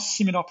Europe, there are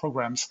similar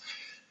programs,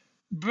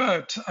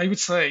 but I would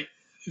say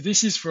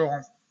this is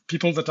for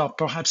people that are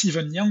perhaps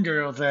even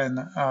younger than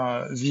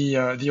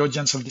the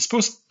audience of this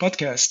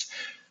podcast.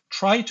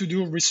 Try to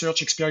do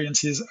research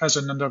experiences as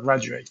an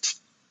undergraduate.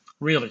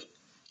 Really.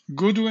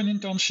 Go do an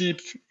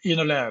internship in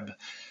a lab.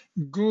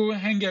 Go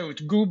hang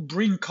out, go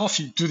bring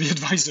coffee to the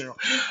advisor.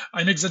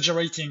 I'm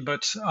exaggerating,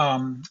 but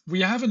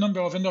we have a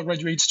number of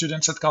undergraduate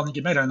students at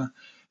Carnegie Mellon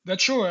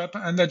that show up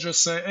and that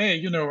just say,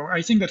 hey,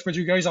 I think that what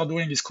you guys are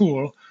doing is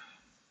cool.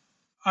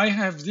 I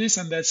have this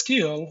and that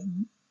skill.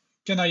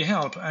 Can I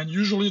help? And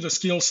usually the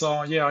skills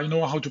are, I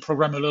know how to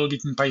program a little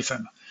bit in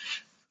Python.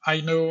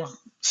 I know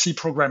C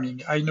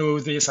programming. I know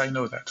this, I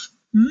know that.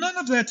 None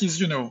of that is,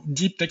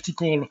 deep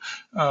technical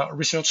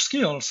research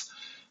skills.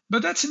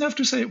 But that's enough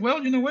to say,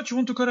 well, you know what, you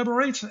want to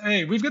collaborate?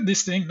 Hey, we've got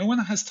this thing. No one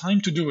has time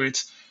to do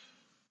it.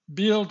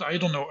 Build,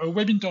 a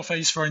web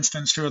interface, for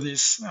instance, for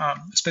this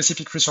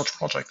specific research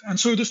project. And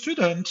so the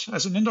student,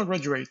 as an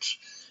undergraduate,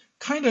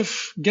 kind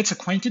of gets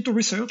acquainted to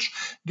research.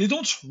 They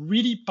don't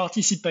really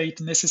participate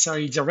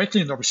necessarily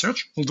directly in the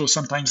research, although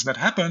sometimes that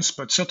happens,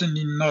 but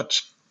certainly not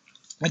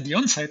at the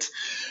onset,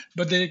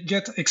 but they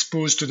get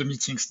exposed to the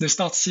meetings. They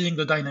start seeing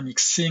the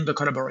dynamics, seeing the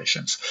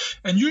collaborations.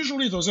 And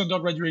usually those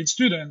undergraduate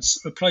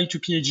students apply to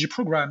PhD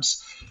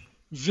programs.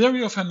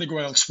 Very often they go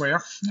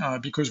elsewhere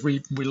because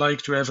we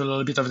like to have a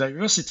little bit of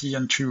diversity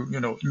and to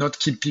not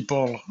keep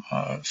people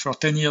for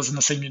 10 years in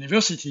the same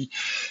university.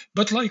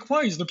 But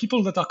likewise, the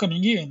people that are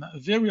coming in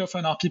very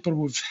often are people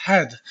who've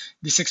had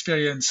this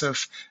experience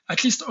of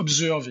at least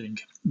observing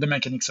the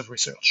mechanics of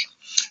research.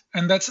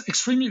 And that's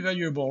extremely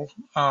valuable.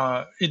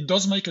 It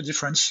does make a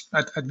difference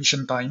at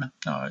admission time.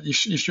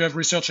 If you have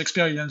research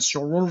experience,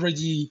 you're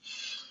already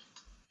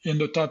in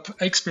the top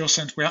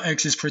X%, where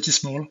X is pretty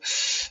small,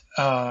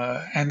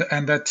 and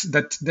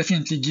that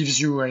definitely gives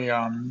you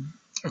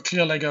a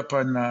clear leg up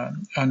on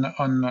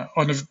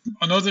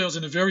others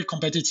in a very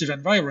competitive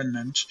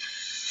environment.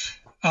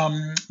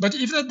 But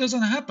if that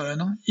doesn't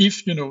happen,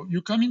 if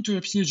you come into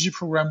a PhD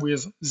program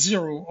with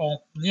zero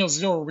or near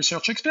zero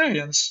research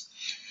experience,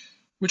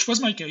 which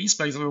was my case,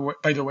 by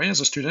the way,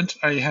 as a student.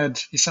 I had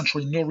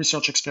essentially no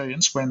research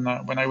experience when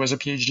I was a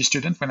PhD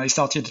student. When I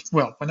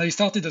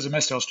started as a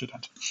master's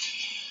student.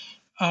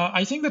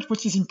 I think that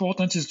what is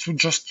important is to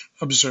just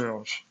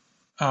observe.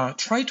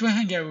 Try to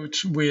hang out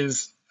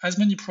with as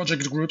many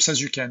project groups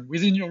as you can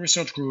within your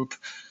research group,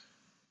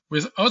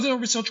 with other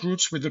research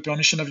groups, with the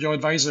permission of your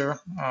advisor.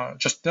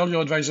 Just tell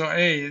your advisor,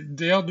 hey,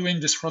 they are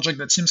doing this project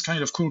that seems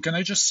kind of cool. Can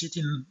I just sit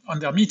in on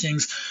their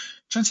meetings?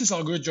 Chances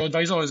are good your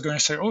advisor is going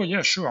to say, oh,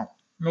 yeah, sure.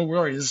 No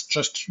worries,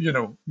 just,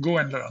 go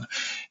and learn.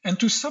 And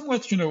to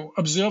somewhat,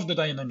 observe the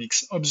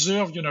dynamics,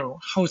 observe,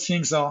 how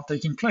things are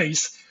taking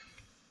place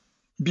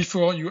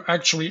before you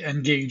actually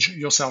engage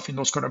yourself in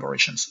those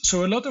collaborations.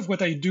 So a lot of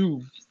what I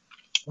do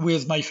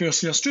with my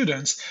first year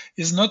students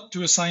is not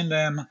to assign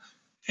them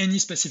any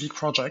specific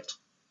project.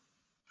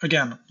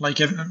 Again, like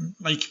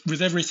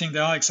with everything,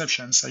 there are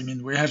exceptions. I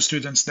mean, we have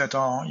students that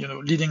are,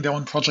 leading their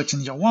own projects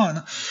in year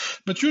one,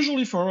 but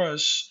usually for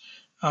us,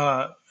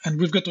 and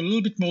we've got a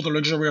little bit more the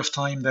luxury of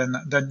time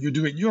than you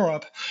do in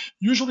Europe.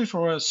 Usually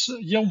for us,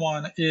 year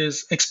one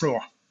is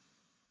explore.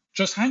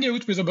 Just hang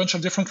out with a bunch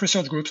of different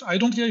research groups. I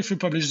don't care if you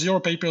publish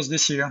 0 papers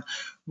this year.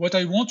 What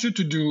I want you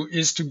to do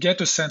is to get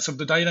a sense of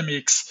the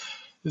dynamics,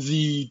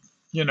 the,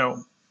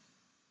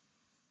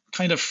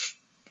 kind of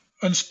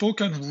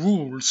unspoken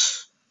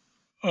rules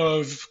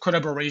of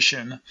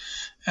collaboration,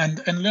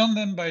 and learn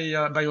them by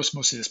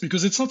osmosis,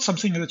 because it's not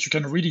something that you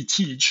can really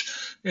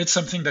teach. It's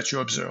something that you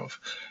observe.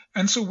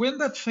 And so when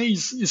that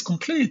phase is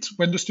complete,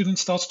 when the student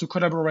starts to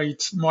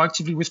collaborate more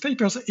actively with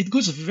papers, it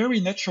goes very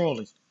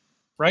naturally,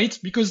 right?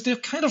 Because they're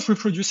kind of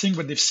reproducing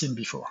what they've seen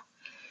before.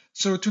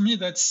 So to me,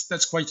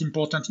 that's quite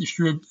important if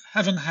you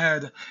haven't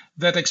had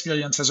that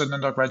experience as an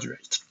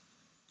undergraduate.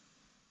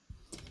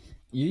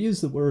 You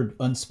use the word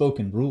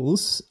unspoken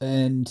rules,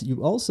 and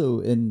you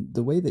also, in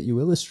the way that you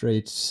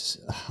illustrate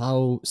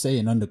how, say,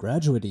 an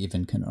undergraduate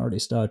even can already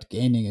start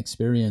gaining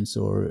experience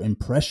or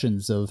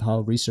impressions of how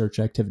research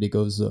activity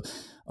goes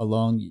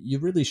along, you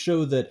really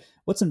show that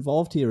what's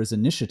involved here is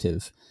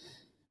initiative,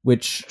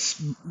 which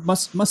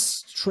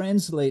must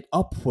translate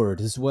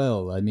upward as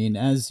well. I mean,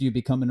 as you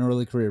become an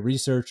early career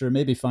researcher,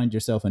 maybe find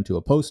yourself into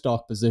a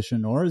postdoc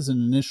position or as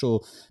an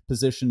initial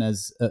position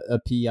as a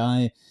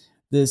PI,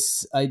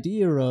 this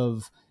idea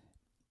of,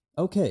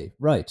 okay,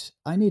 right,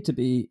 I need to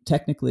be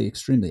technically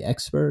extremely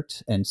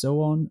expert and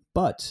so on,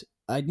 but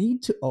I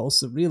need to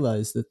also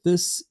realize that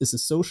this is a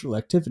social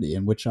activity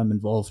in which I'm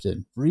involved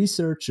in.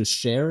 Research is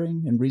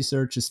sharing and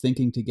research is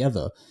thinking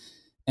together.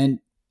 And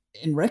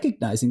in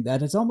recognizing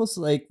that, it's almost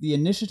like the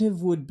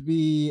initiative would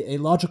be a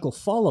logical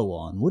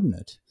follow-on, wouldn't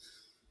it?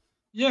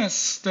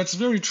 Yes, that's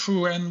very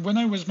true. And when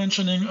I was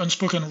mentioning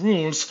unspoken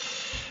rules,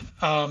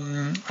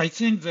 I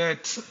think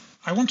that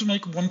I want to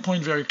make one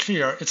point very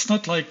clear. It's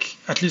not like,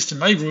 at least in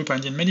my group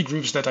and in many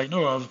groups that I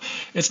know of,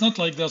 it's not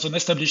like there's an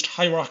established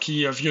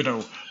hierarchy of,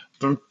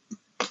 the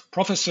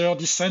professor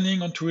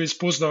descending onto his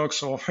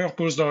postdocs or her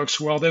postdocs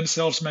who are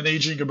themselves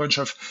managing a bunch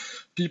of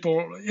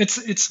people.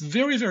 It's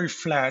very, very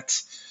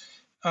flat.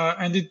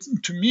 And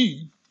to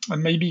me,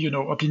 and maybe,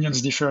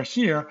 opinions differ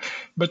here,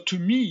 but to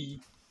me,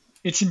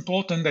 it's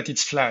important that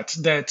it's flat,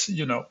 that,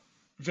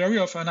 very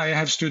often I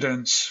have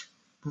students,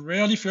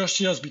 rarely first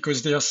years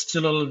because they are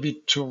still a little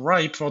bit too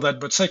ripe for that,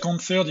 but second,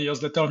 third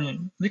years that tell me,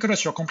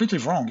 Nicolas, you're completely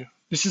wrong.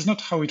 This is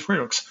not how it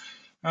works.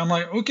 I'm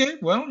like, okay,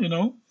 well,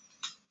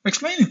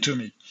 explain it to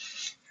me.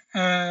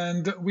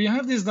 And we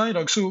have this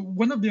dialogue. So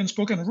one of the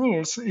unspoken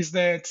rules is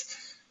that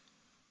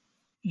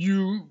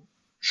you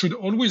should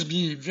always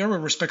be very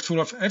respectful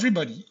of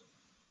everybody.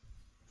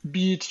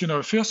 Be it,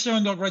 first year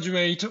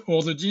undergraduate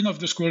or the dean of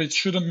the school, it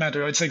shouldn't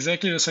matter. It's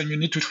exactly the same. You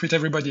need to treat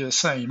everybody the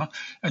same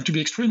and to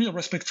be extremely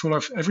respectful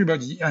of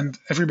everybody and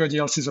everybody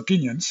else's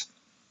opinions.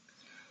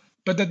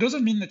 But that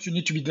doesn't mean that you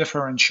need to be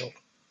deferential.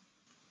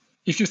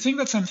 If you think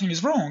that something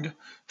is wrong,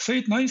 say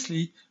it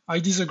nicely. I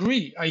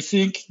disagree. I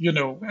think,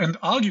 and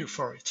argue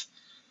for it.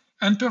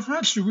 And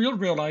perhaps you will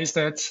realize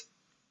that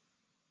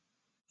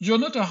you're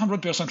not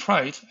 100%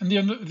 right and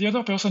the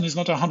other person is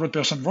not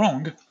 100%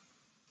 wrong.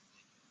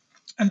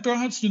 And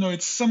perhaps,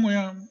 it's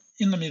somewhere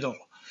in the middle.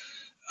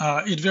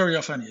 It very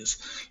often is.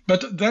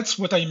 But that's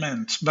what I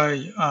meant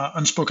by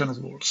unspoken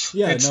rules.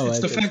 Yeah, it's no,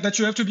 the fact that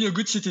you have to be a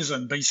good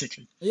citizen,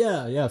 basically.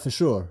 Yeah, for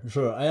sure.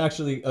 I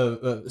actually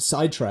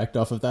sidetracked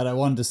off of that. I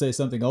wanted to say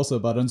something also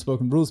about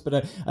unspoken rules,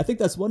 but I think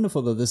that's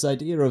wonderful, though, this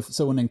idea of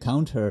an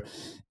encounter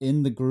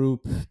in the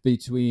group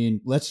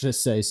between, let's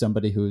just say,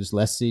 somebody who's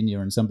less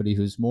senior and somebody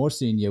who's more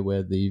senior,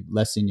 where the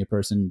less senior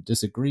person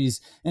disagrees.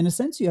 In a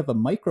sense, you have a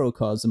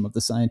microcosm of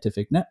the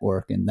scientific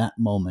network in that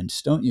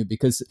moment, don't you?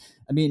 Because,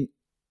 I mean,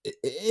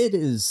 it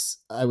is,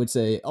 I would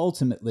say,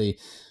 ultimately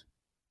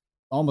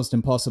almost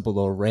impossible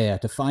or rare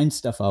to find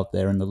stuff out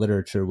there in the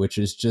literature which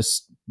is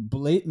just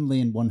blatantly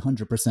and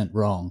 100%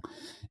 wrong.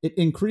 It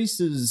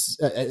increases,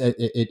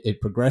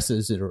 it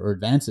progresses or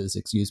advances,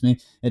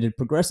 and it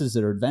progresses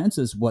or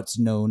advances what's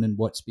known and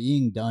what's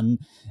being done,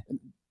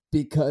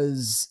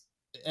 because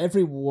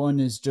everyone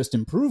is just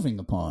improving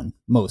upon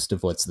most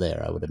of what's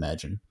there, I would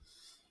imagine.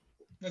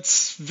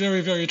 That's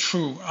very, very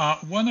true.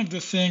 One of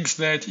the things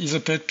that is a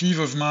pet peeve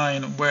of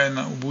mine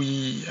when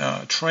we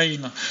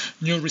train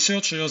new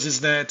researchers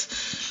is that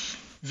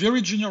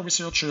very junior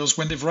researchers,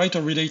 when they write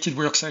a related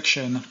work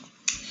section,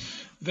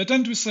 they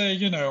tend to say,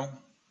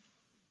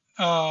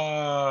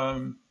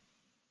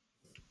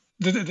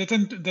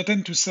 they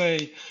tend to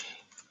say,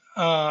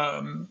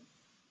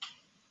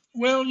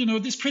 well,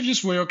 this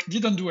previous work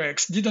didn't do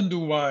X, didn't do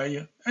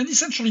Y. And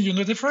essentially,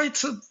 they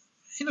write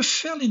in a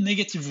fairly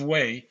negative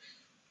way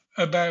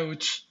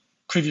about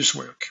previous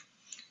work.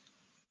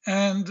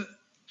 And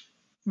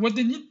what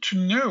they need to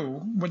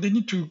know, what they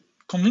need to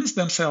convince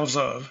themselves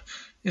of,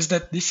 is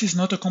that this is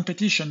not a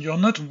competition. You're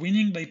not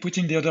winning by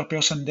putting the other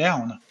person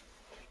down.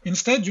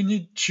 Instead, you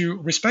need to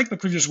respect the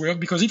previous work,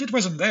 because if it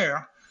wasn't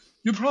there,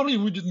 you probably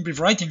wouldn't be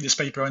writing this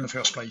paper in the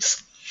first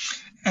place.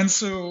 And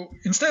so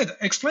instead,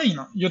 explain,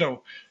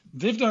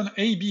 they've done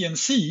A, B, and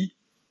C.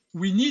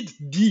 We need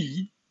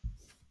D.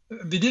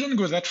 They didn't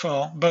go that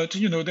far, but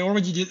they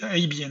already did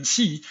A, B, and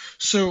C.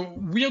 So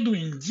we are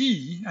doing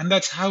D, and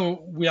that's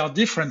how we are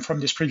different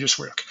from this previous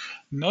work.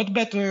 Not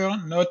better,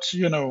 not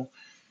you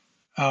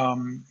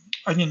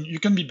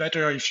can be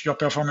better if your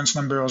performance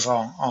numbers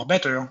are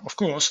better, of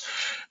course,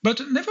 but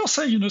never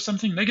say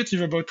something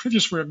negative about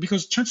previous work,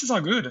 because chances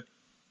are good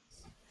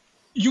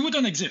you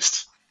wouldn't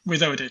exist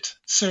without it.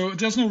 So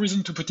there's no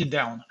reason to put it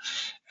down.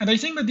 And I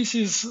think that this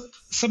is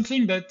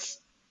something that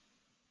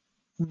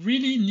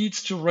really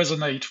needs to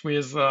resonate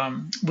with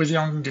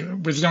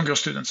younger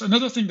students.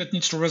 Another thing that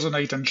needs to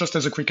resonate, and just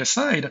as a quick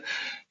aside,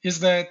 is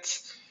that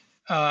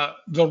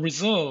the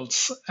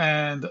results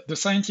and the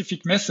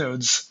scientific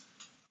methods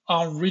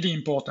are really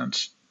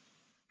important.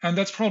 And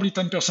that's probably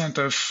 10%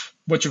 of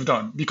what you've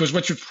done, because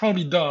what you've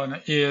probably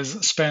done is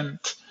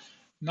spent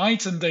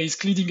nights and days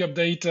cleaning up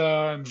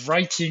data and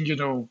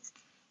writing,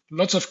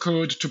 lots of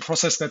code to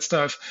process that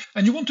stuff.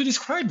 And you want to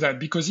describe that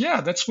because,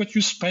 that's what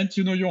you spent,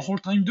 your whole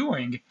time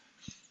doing.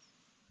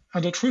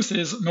 And the truth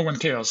is, no one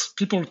cares.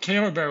 People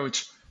care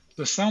about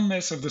the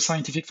soundness of the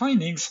scientific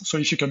findings. So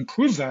if you can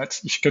prove that,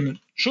 if you can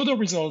show the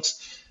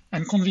results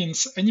and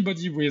convince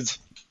anybody with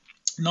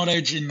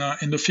knowledge in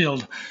the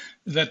field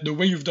that the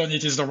way you've done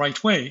it is the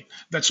right way,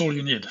 that's all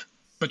you need.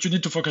 But you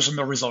need to focus on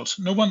the results.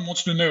 No one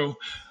wants to know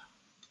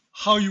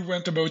how you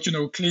went about,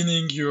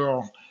 cleaning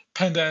your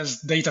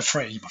pandas data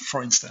frame,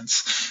 for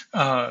instance.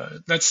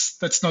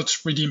 That's not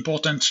really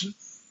important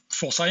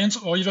for science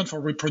or even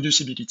for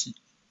reproducibility.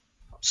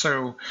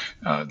 So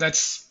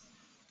that's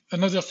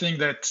another thing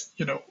that,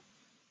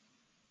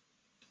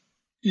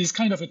 is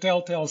kind of a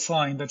telltale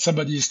sign that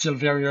somebody is still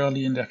very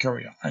early in their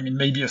career. I mean,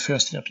 maybe a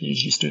first-year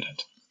PhD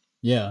student.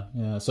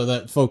 Yeah. So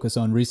that focus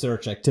on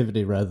research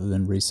activity rather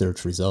than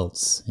research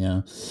results.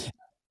 Yeah.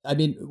 I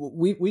mean,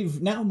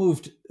 we've now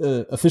moved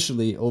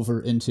officially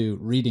over into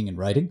reading and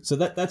writing, so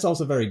that's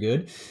also very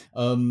good.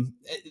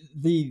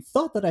 The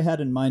thought that I had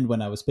in mind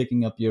when I was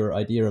picking up your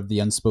idea of the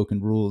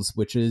unspoken rules,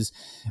 which is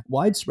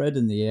widespread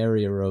in the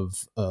area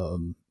of,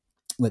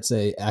 let's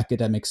say,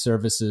 academic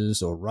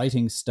services or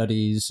writing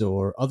studies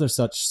or other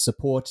such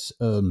support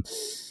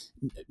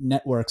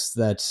networks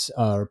that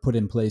are put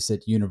in place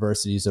at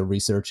universities or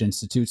research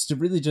institutes to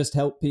really just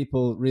help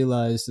people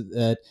realize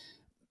that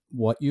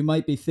what you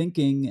might be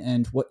thinking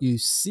and what you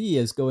see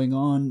as going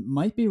on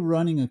might be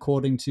running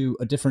according to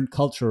a different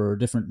culture or a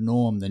different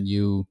norm than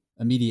you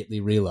immediately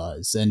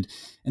realize. And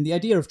the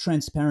idea of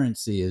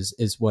transparency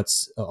is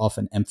what's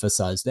often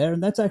emphasized there.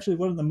 And that's actually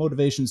one of the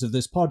motivations of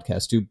this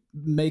podcast, to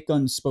make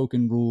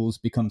unspoken rules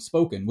become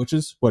spoken, which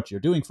is what you're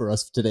doing for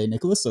us today,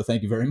 Nicolas. So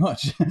thank you very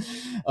much.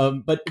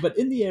 But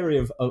in the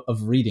area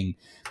of reading,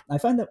 I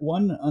find that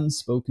one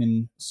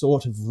unspoken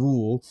sort of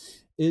rule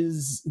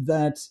is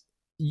that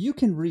you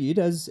can read,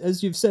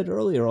 as you've said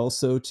earlier,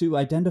 also to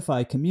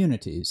identify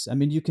communities. I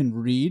mean, you can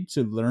read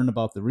to learn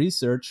about the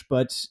research,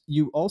 but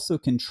you also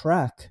can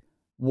track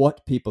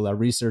what people are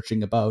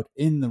researching about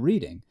in the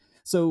reading.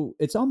 So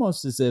it's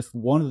almost as if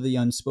one of the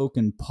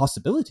unspoken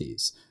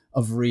possibilities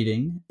of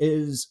reading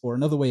is, or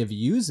another way of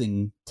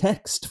using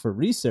text for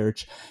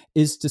research,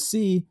 is to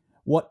see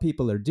what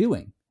people are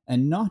doing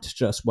and not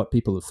just what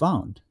people have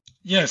found.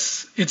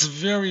 Yes, it's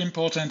very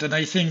important. And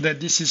I think that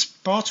this is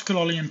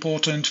particularly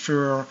important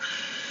for,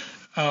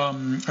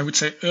 I would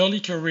say, early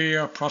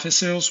career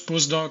professors,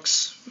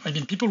 postdocs. I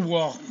mean, people who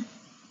are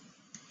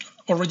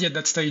already at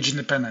that stage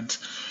independent.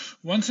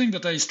 One thing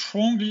that I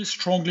strongly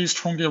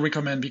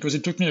recommend, because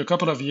it took me a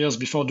couple of years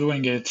before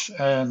doing it,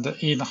 and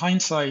in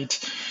hindsight,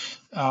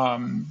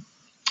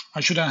 I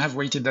shouldn't have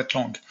waited that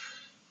long.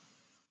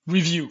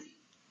 Review,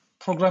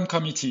 program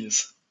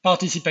committees,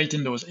 participate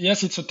in those.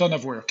 Yes, it's a ton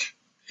of work.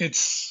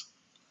 It's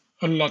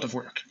a lot of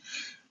work.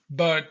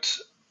 But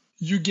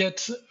you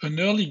get an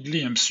early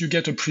glimpse, you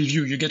get a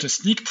preview, you get a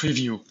sneak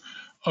preview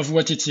of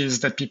what it is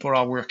that people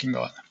are working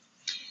on.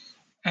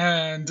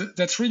 And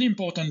that's really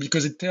important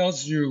because it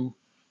tells you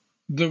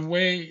the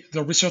way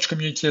the research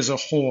community as a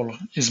whole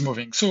is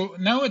moving. So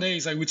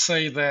nowadays, I would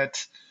say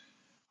that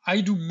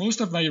I do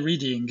most of my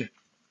reading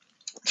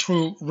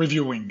through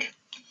reviewing.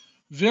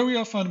 Very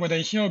often, when I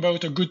hear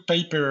about a good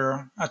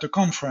paper at a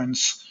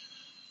conference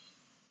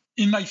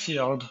in my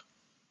field,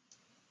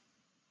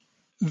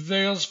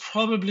 there's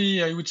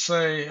probably, I would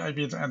say, I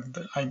mean, and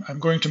I'm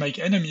going to make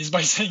enemies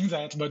by saying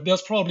that, but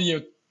there's probably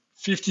a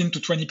 15 to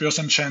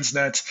 20% chance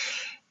that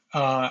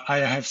I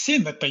have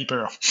seen that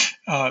paper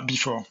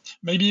before,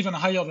 maybe even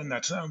higher than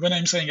that. When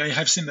I'm saying I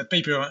have seen that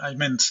paper, I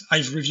meant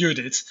I've reviewed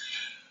it.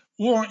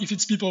 Or if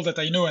it's people that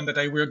I know and that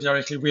I work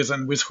directly with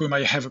and with whom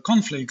I have a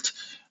conflict,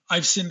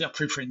 I've seen their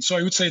preprint. So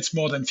I would say it's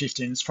more than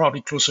 15. It's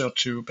probably closer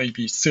to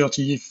maybe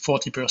 30,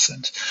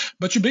 40%.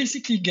 But you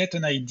basically get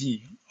an idea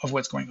of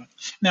what's going on.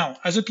 Now,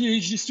 as a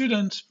PhD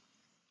student,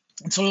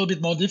 it's a little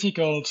bit more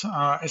difficult,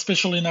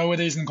 especially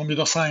nowadays in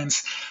computer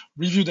science.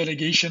 Review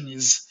delegation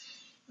is,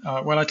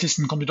 well, at least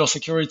in computer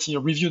security, a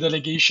review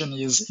delegation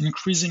is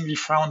increasingly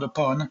frowned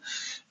upon.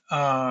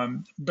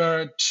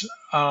 But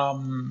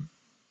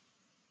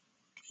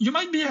you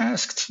might be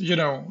asked,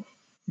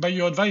 by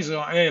your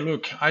advisor, hey,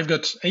 look, I've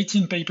got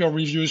 18 paper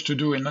reviews to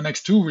do in the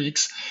next 2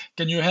 weeks.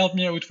 Can you help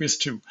me out with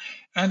 2?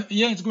 And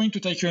yeah, it's going to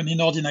take you an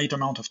inordinate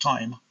amount of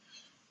time,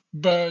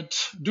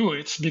 but do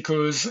it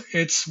because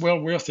it's well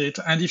worth it.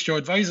 And if your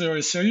advisor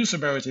is serious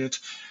about it,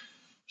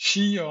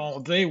 she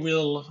or they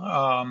will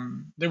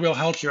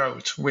help you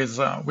out with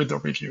the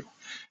review.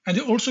 And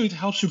also it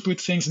helps you put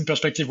things in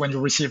perspective when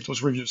you receive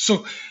those reviews.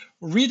 So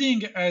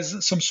reading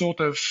as some sort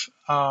of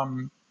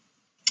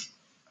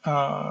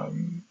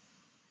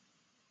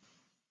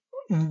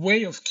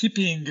way of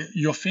keeping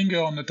your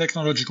finger on the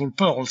technological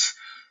pulse,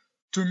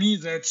 to me,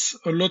 that's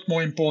a lot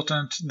more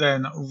important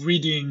than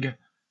reading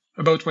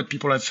about what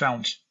people have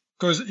found.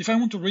 Because if I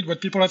want to read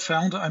what people have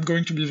found, I'm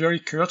going to be very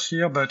curt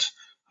here, but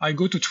I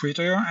go to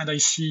Twitter and I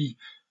see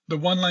the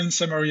one-line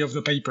summary of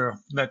the paper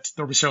that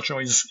the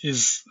researcher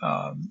is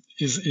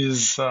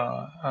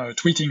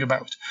tweeting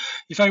about.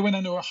 If I want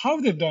to know how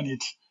they've done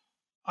it,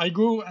 I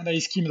go and I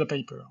skim the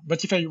paper.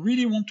 But if I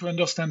really want to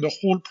understand the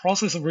whole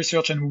process of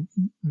research and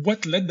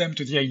what led them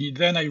to the idea,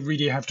 then I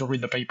really have to read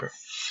the paper.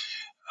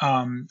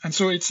 And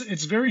so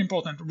it's very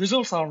important.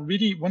 Results are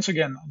really, once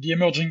again, the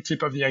emerging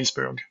tip of the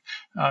iceberg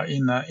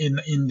in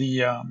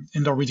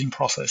the reading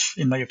process,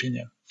 in my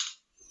opinion.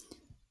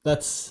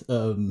 That's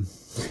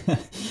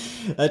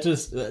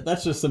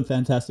that's just some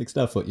fantastic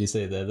stuff. What you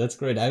say there, that's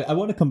great. I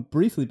want to come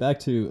briefly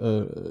back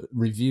to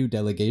review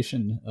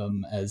delegation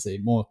as a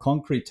more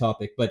concrete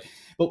topic, but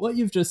what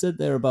you've just said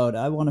there about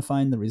I want to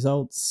find the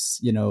results.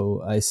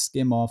 I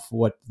skim off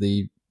what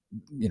the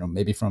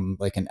maybe from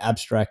like an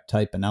abstract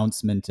type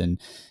announcement in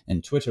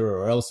Twitter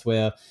or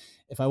elsewhere.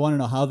 If I want to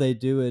know how they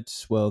do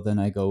it, well, then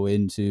I go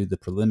into the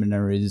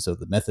preliminaries or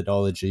the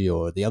methodology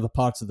or the other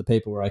parts of the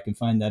paper where I can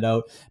find that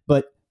out.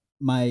 But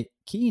my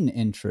keen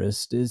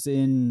interest is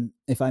in,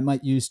 if I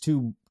might use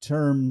two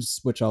terms,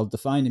 which I'll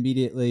define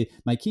immediately,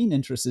 my keen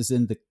interest is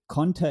in the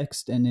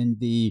context and in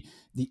the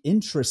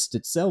interest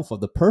itself or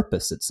the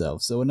purpose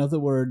itself. So in other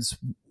words,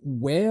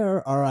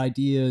 where are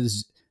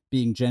ideas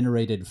being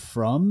generated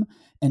from,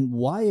 and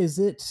why is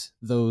it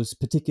those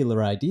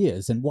particular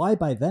ideas, and why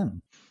by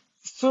them?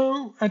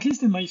 So, at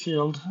least in my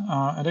field,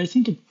 and I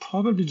think it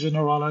probably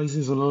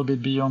generalizes a little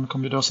bit beyond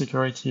computer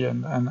security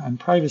and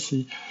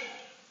privacy,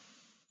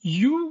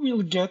 you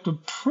will get a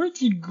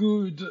pretty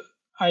good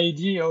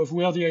idea of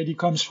where the idea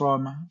comes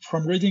from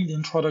reading the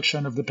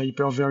introduction of the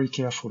paper very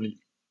carefully.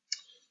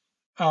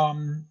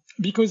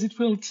 Because it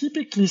will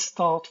typically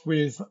start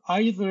with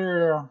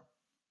either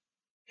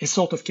a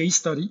sort of case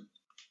study,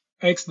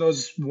 X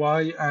does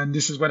Y, and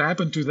this is what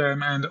happened to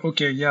them, and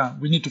okay, yeah,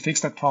 we need to fix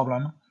that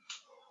problem.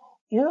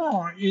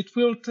 Or it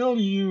will tell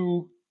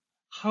you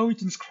how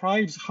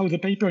the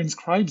paper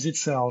inscribes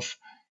itself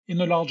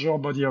in a larger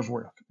body of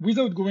work,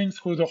 without going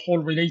through the whole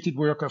related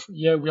work of,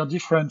 yeah, we are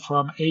different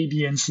from A,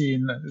 B, and C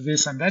in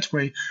this and that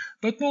way,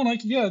 but more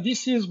like, yeah,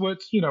 this is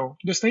what,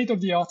 the state of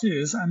the art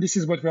is, and this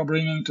is what we're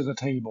bringing to the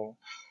table.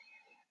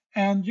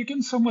 And you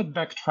can somewhat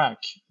backtrack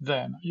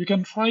then. You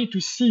can try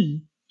to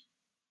see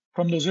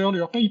from those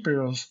earlier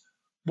papers,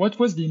 what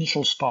was the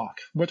initial spark?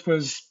 What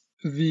was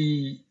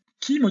the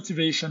key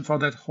motivation for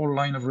that whole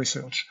line of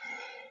research?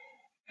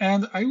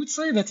 And I would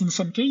say that in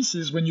some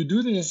cases, when you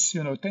do this,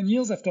 10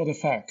 years after the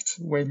fact,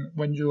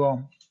 when you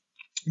are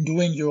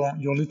doing your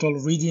little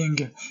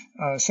reading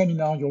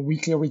seminar, your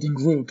weekly reading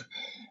group,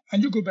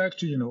 and you go back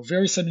to,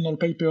 very seminal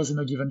papers in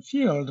a given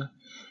field,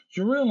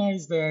 you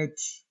realize that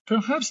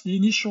perhaps the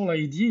initial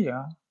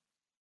idea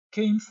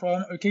came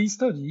from a case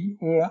study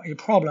or a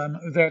problem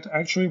that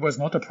actually was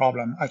not a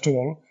problem at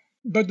all.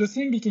 But the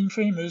thing became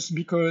famous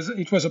because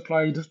it was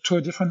applied to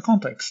a different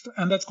context.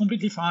 And that's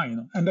completely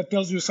fine. And that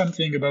tells you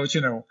something about,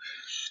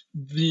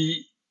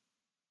 the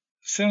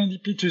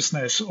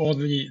serendipitousness or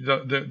the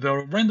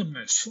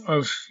randomness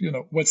of,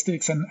 what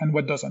sticks and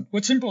what doesn't.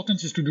 What's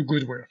important is to do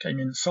good work. I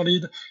mean,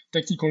 solid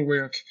technical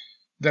work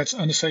that's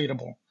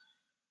unassailable.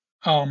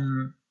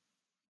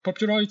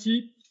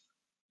 Popularity,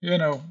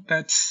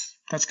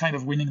 that's kind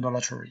of winning the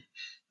lottery.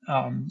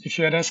 If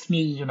you had asked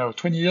me,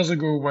 20 years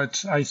ago,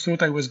 what I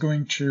thought I was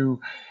going to,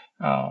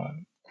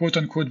 quote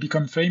unquote,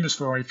 become famous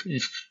for,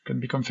 if can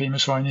become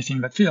famous for anything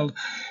in that field,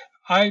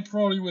 I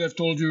probably would have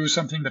told you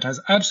something that has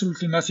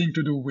absolutely nothing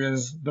to do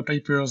with the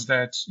papers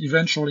that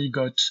eventually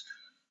got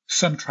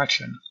some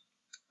traction.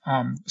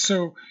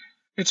 So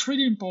it's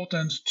really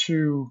important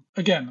to,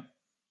 again,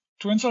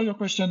 to answer your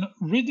question,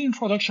 read the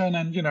introduction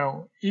and,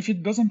 if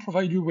it doesn't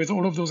provide you with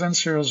all of those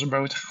answers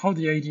about how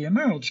the idea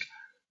emerged,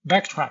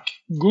 backtrack,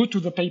 go to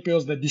the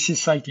papers that this is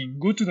citing,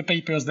 go to the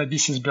papers that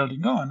this is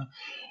building on,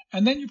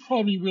 and then you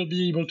probably will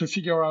be able to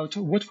figure out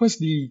what was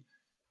the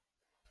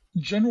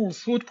general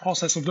thought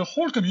process of the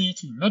whole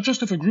community, not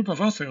just of a group of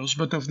authors,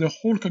 but of the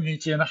whole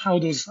community and how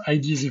those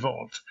ideas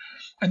evolved.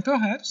 And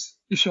perhaps,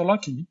 if you're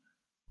lucky,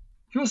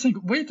 you'll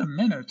think, wait a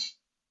minute,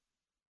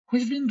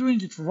 we've been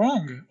doing it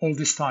wrong all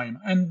this time.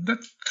 And that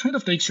kind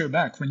of takes you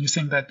aback when you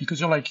think that, because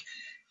you're like,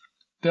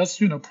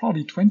 there's,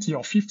 probably 20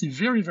 or 50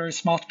 very, very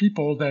smart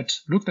people that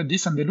looked at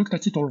this and they looked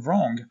at it all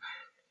wrong.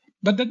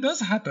 But that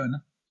does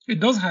happen. It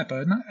does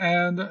happen.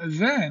 And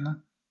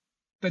then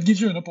that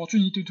gives you an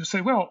opportunity to say,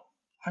 well,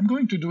 I'm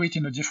going to do it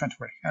in a different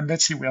way. And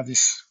let's see where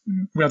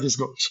this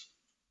goes.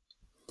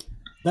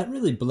 That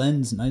really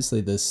blends nicely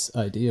this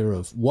idea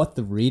of what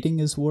the reading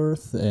is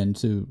worth, and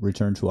to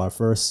return to our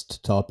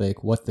first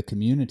topic, what the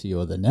community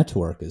or the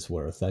network is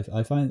worth.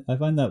 I find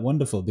that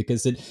wonderful,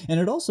 because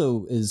it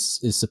also is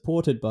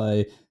supported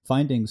by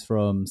findings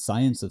from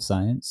Science of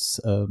Science,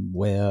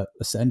 where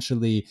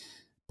essentially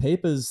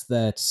papers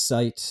that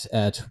cite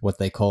at what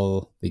they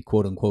call the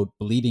quote-unquote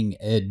bleeding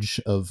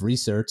edge of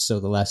research, so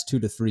the last 2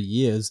 to 3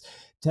 years,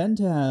 tend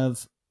to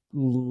have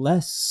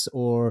less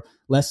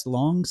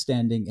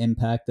long-standing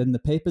impact than the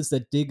papers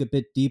that dig a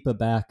bit deeper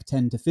back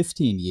 10 to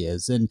 15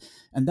 years. And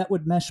that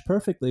would mesh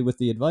perfectly with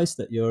the advice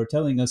that you're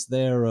telling us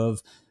there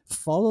of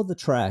follow the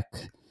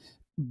track,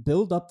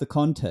 build up the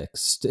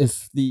context.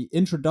 If the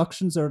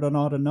introductions are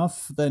not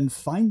enough, then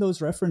find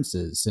those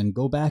references and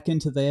go back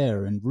into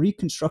there and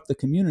reconstruct the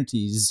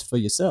communities for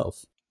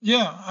yourself.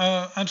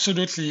 Yeah,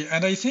 absolutely.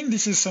 And I think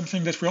this is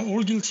something that we're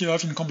all guilty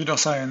of in computer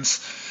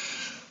science.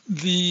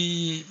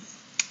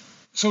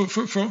 So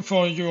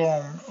for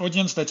your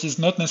audience that is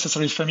not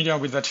necessarily familiar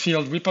with that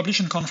field, we publish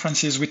in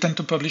conferences. We tend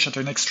to publish at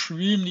an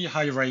extremely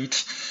high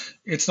rate.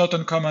 It's not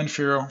uncommon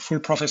for full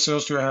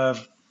professors to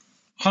have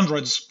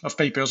hundreds of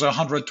papers,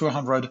 100 to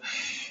 100.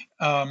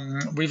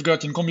 We've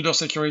got in computer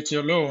security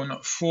alone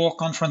 4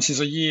 conferences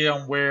a year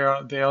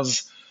where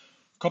there's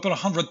a couple of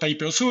hundred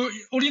papers. So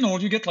all in all,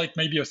 you get like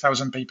maybe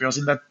 1,000 papers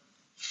in that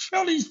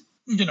fairly,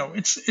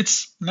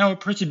 it's now a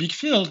pretty big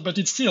field, but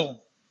it's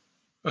still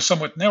a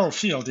somewhat narrow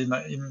field in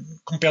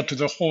compared to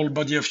the whole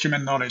body of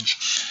human knowledge.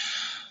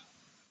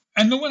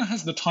 And no one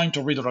has the time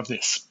to read all of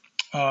this,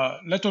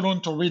 let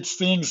alone to read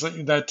things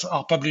that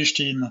are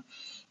published in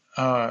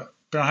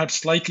perhaps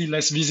slightly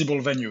less visible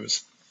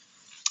venues.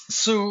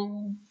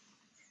 So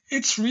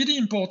it's really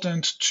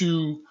important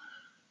to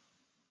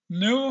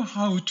know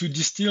how to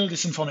distill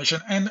this information.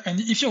 And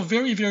if you're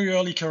very, very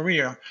early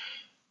career,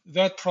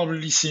 that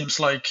probably seems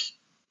like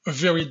a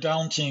very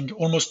daunting,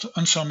 almost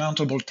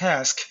unsurmountable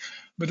task.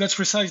 But that's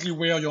precisely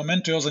where your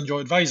mentors and your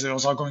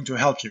advisors are going to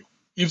help you.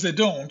 If they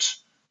don't,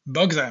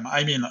 bug them.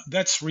 I mean,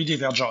 that's really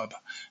their job.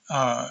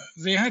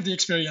 They have the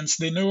experience.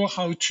 They know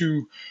how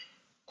to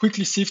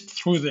quickly sift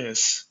through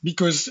this,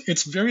 because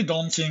it's very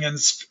daunting and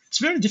it's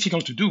very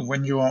difficult to do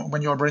when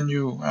you're a brand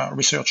new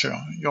researcher.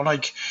 You're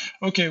like,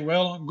 okay,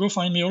 well, go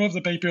find me all of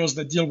the papers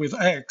that deal with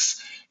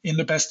X in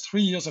the past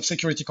 3 years of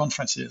security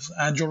conferences,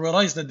 and you'll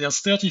realize that there's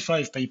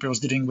 35 papers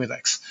dealing with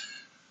X.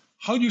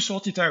 How do you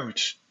sort it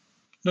out?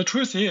 The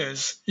truth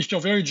is, if you're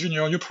very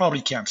junior, you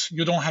probably can't.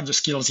 You don't have the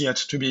skills yet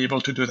to be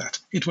able to do that.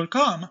 It will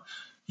come.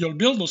 You'll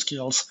build those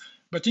skills.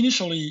 But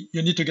initially,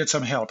 you need to get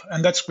some help.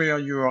 And that's where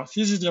your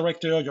thesis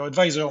director, your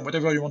advisor,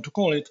 whatever you want to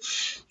call it,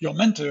 your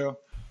mentor,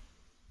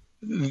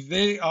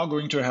 they are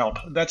going to help.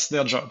 That's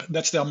their job.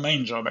 That's their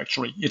main job,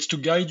 actually. It's to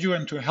guide you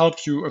and to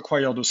help you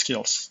acquire those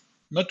skills.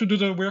 Not to do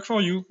the work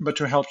for you, but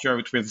to help you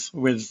out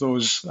with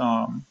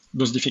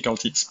those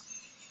difficulties.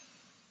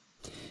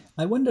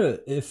 I wonder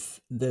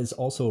if there's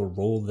also a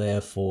role there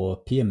for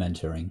peer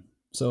mentoring.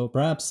 So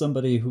perhaps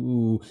somebody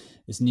who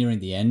is nearing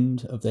the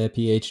end of their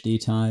PhD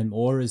time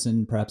or is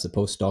in perhaps a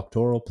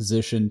postdoctoral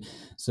position.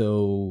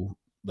 So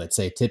let's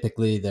say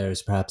typically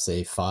there's perhaps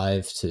a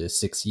 5 to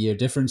 6 year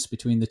difference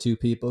between the two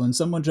people, and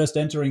someone just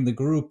entering the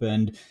group.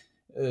 And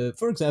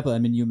for example, I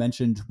mean, you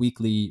mentioned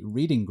weekly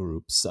reading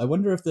groups. I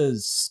wonder if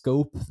there's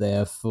scope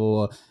there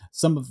for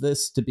some of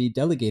this to be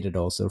delegated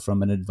also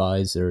from an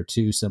advisor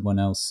to someone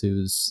else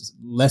who's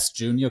less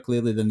junior,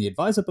 clearly, than the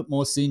advisor, but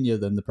more senior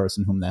than the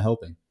person whom they're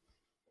helping.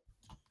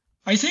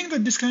 I think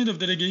that this kind of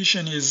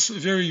delegation is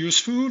very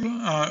useful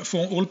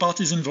for all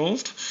parties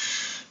involved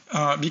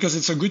because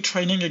it's a good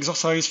training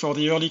exercise for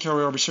the early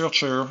career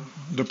researcher,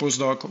 the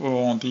postdoc,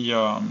 or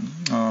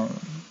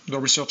the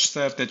research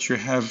staff that you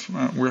have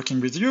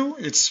working with you.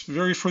 It's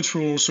very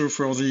fruitful also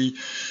for the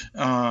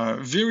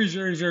very,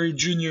 very, very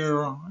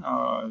junior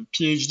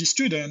PhD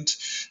student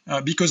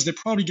because they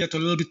probably get a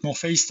little bit more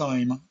face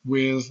time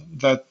with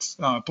that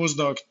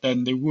postdoc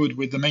than they would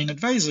with the main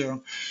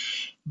advisor.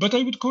 But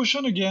I would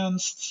caution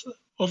against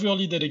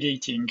overly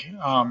delegating.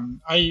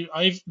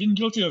 I've been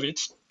guilty of it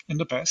in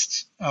the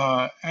past.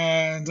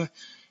 And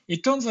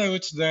it turns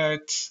out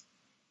that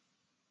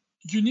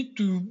you need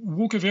to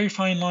walk a very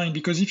fine line,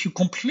 because if you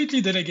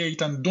completely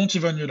delegate and don't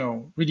even,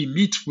 really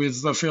meet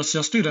with the first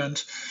year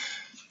student,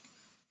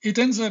 it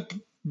ends up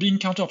being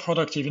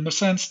counterproductive in the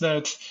sense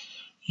that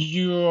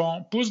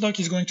your postdoc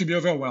is going to be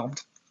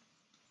overwhelmed.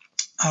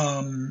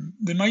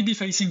 They might be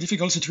facing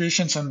difficult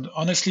situations, and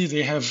honestly,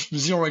 they have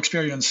zero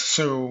experience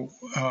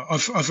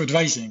of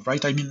advising,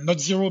 right? I mean, not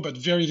zero, but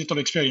very little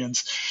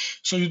experience.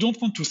 So you don't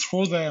want to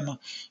throw them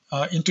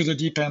into the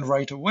deep end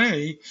right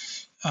away.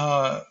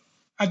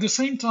 At the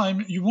same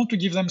time, you want to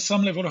give them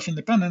some level of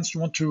independence. You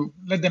want to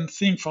let them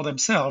think for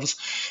themselves.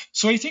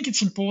 So I think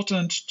it's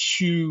important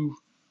to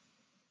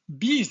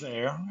be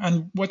there.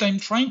 And what I'm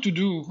trying to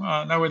do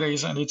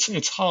nowadays, and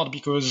it's hard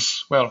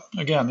because, well,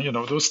 again,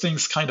 those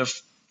things kind of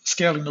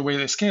scale in the way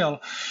they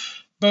scale.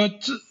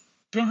 But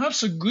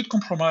perhaps a good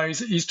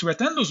compromise is to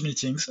attend those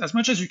meetings as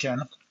much as you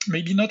can.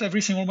 Maybe not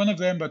every single one of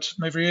them, but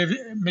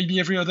maybe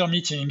every other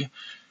meeting.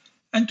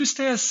 And to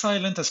stay as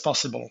silent as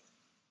possible.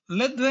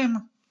 Let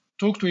them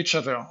talk to each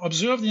other,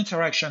 observe the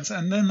interactions,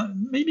 and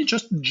then maybe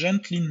just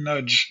gently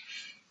nudge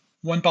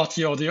one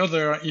party or the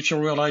other if you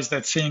realize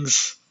that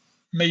things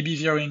may be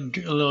veering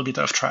a little bit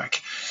off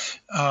track.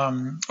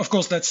 Of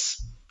course,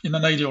 that's in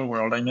an ideal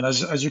world. I mean,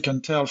 as you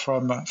can tell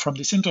from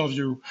this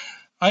interview,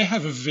 I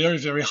have a very,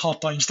 very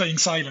hard time staying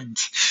silent.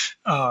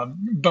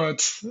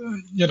 But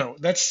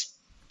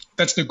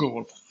that's the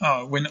goal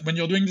when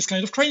you're doing this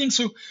kind of training.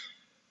 So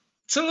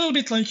it's a little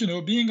bit like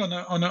being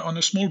on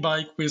a small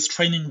bike with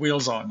training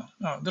wheels on.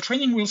 The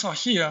training wheels are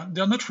here;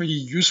 they're not really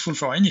useful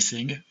for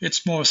anything.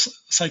 It's more a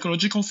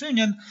psychological thing,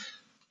 and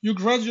you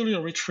gradually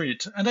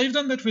retreat. And I've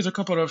done that with a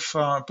couple of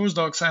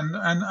postdocs, and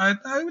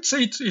I would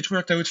say it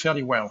worked out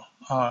fairly well.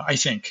 I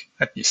think,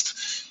 at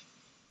least.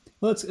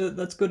 Well,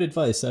 that's good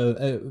advice.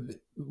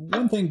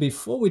 One thing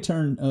before we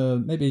turn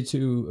maybe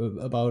to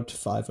about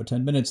 5 or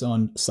 10 minutes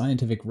on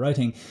scientific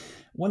writing,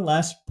 one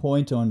last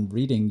point on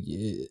reading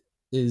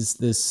is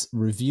this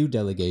review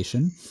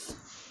delegation.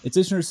 It's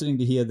interesting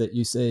to hear that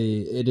you say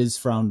it is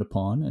frowned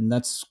upon, and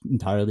that's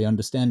entirely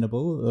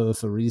understandable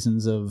for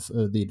reasons of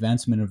the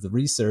advancement of the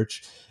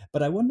research.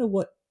 But I wonder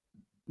what,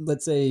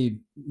 let's say,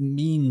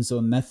 means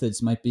or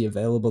methods might be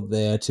available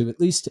there to at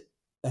least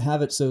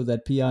have it so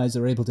that PIs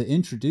are able to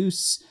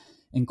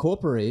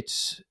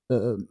incorporate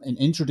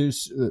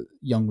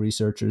young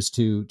researchers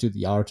to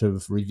the art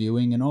of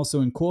reviewing, and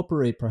also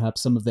incorporate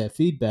perhaps some of their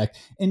feedback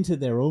into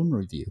their own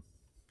review.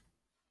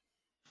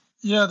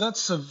 Yeah,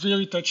 that's a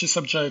very touchy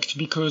subject,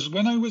 because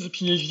when I was a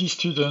PhD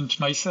student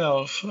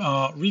myself,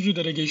 review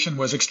delegation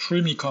was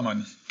extremely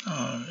common.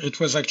 It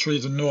was actually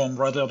the norm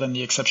rather than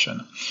the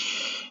exception.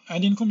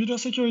 And in computer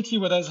security,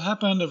 what has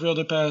happened over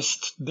the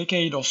past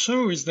decade or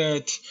so is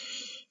that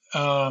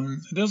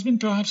there's been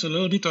perhaps a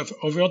little bit of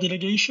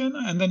over-delegation,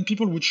 and then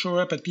people would show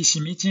up at PC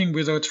meeting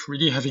without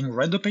really having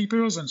read the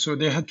papers, and so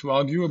they had to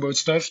argue about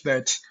stuff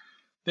that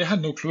they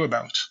had no clue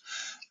about.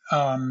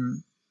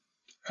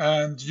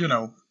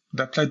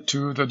 That led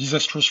to the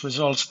disastrous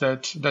results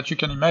that you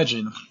can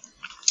imagine.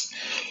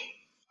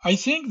 I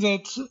think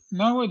that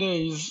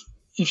nowadays,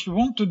 if you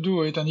want to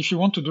do it, and if you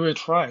want to do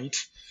it right,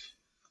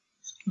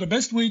 the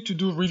best way to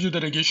do review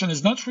delegation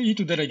is not really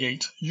to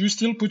delegate. You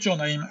still put your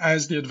name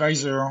as the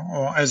advisor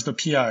or as the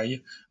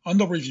PI on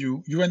the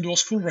review. You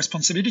endorse full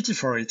responsibility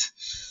for it.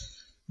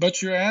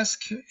 But you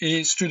ask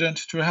a student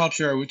to help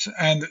you out.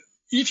 And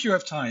if you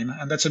have time,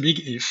 and that's a big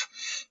if,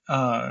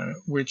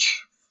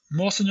 which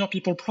more senior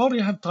people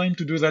probably have time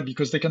to do that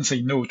because they can say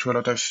no to a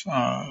lot of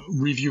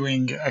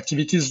reviewing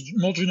activities.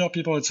 More junior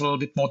people, it's a little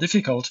bit more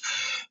difficult.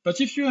 But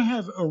if you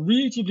have a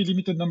relatively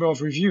limited number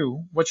of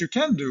review, what you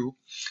can do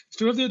is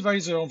to have the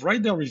advisor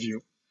write their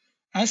review,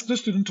 ask the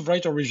student to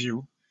write a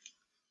review,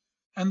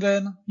 and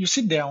then you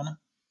sit down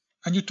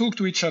and you talk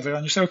to each other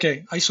and you say,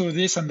 okay, I saw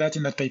this and that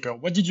in that paper.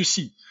 What did you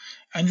see?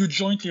 And you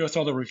jointly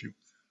author the review.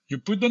 You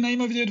put the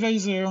name of the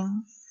advisor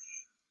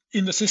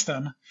in the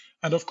system.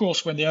 And of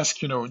course, when they ask,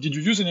 did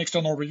you use any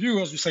external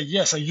reviewers? You say,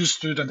 yes, I use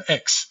student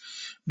X.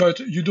 But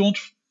you don't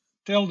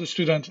tell the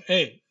student,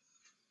 hey,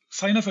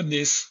 sign off on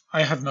this.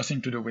 I have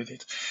nothing to do with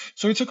it.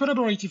 So it's a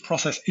collaborative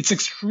process. It's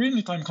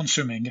extremely time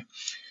consuming.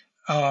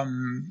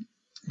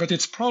 But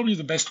it's probably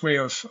the best way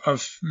of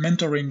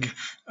mentoring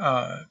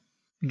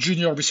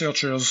junior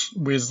researchers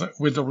with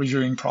the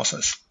reviewing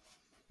process.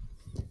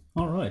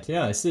 All right.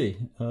 Yeah, I see.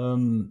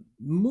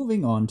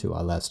 Moving on to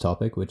our last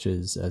topic, which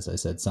is, as I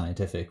said,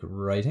 scientific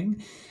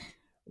writing.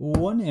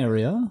 One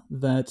area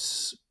that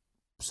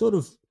sort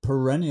of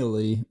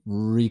perennially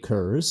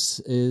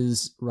recurs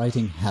is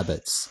writing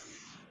habits.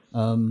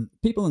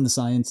 People in the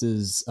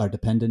sciences are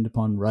dependent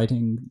upon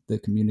writing. The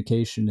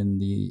communication and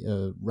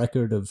the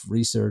record of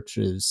research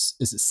is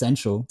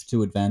essential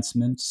to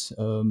advancement.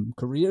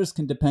 Careers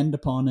can depend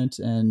upon it,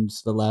 and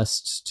the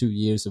last 2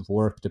 years of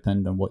work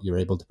depend on what you're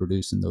able to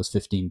produce in those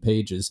 15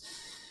 pages.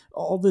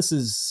 All this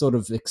is sort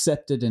of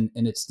accepted, and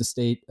it's the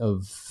state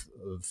of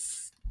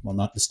well,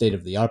 not the state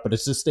of the art, but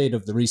it's the state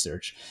of the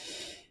research.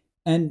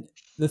 And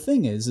the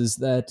thing is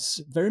that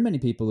very many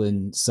people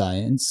in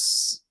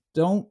science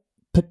don't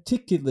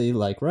particularly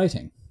like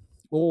writing.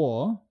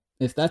 Or,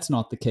 if that's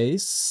not the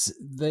case,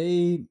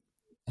 they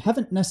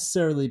haven't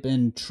necessarily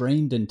been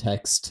trained in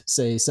text,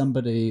 say as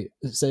somebody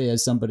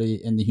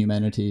in the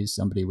humanities,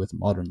 somebody with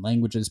modern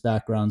languages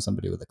background,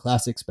 somebody with a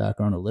classics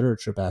background, a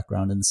literature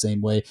background in the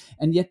same way.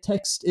 And yet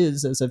text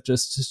is, as I've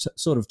just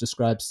sort of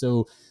described,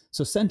 so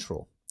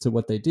central to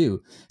what they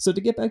do. So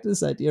to get back to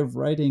this idea of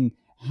writing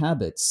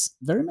habits,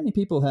 very many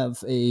people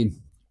have a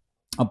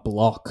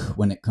block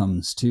when it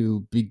comes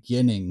to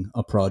beginning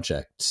a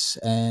project,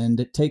 and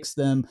it takes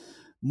them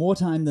more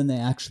time than they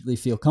actually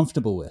feel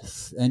comfortable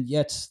with, and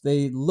yet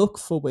they look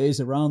for ways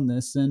around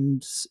this,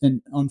 and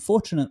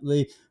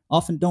unfortunately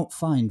often don't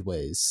find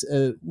ways.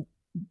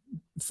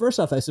 First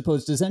off, I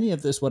suppose, does any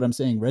of this, what I'm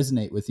saying,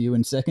 resonate with you?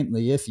 And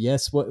secondly, if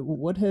yes,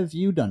 what have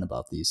you done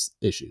about these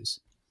issues?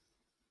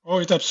 Oh,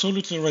 it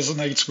absolutely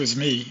resonates with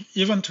me.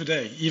 Even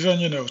today,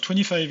 even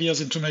 25 years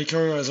into my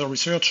career as a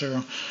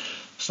researcher,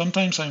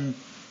 sometimes I'm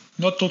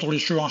not totally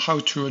sure how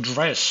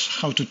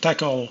to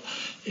tackle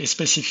a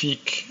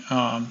specific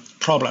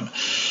problem.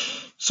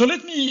 So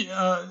let me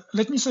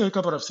say a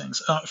couple of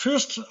things.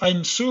 First,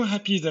 I'm so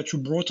happy that you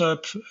brought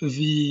up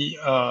the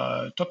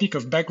topic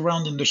of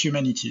background in the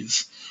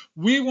humanities.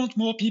 We want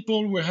more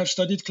people who have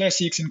studied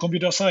classics in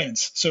computer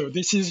science. So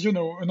this is, an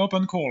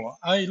open call.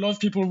 I love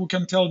people who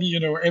can tell me,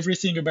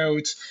 everything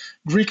about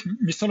Greek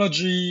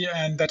mythology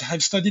and that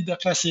have studied the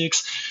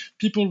classics.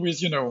 People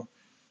with,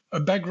 a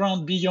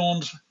background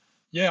beyond,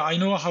 I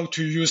know how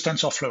to use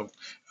TensorFlow.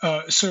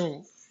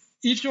 So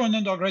if you're an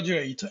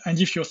undergraduate and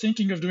if you're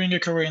thinking of doing a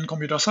career in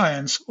computer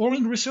science or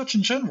in research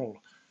in general,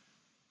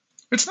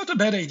 it's not a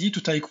bad idea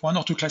to take 1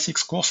 or 2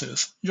 classics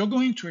courses. You're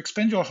going to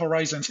expand your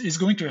horizons. It's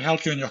going to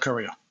help you in your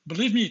career.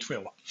 Believe me, it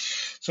will.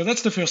 So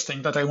that's the first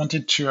thing that I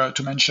wanted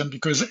to mention,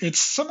 because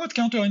it's somewhat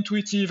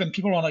counterintuitive and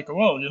people are like,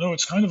 well,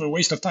 it's kind of a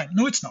waste of time.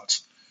 No, it's not.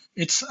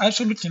 It's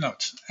absolutely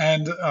not.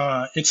 And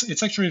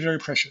it's actually very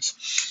precious.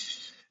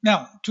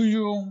 Now, to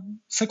your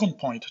second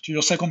point, to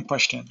your second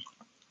question.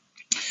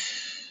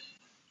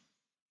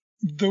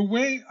 The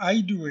way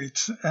I do it,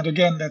 and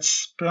again,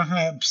 that's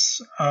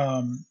perhaps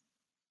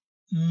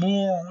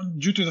more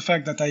due to the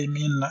fact that I'm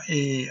in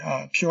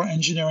a pure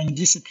engineering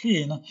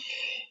discipline,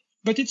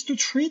 but it's to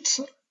treat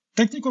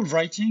technical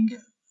writing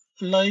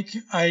like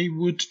I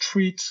would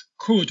treat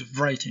code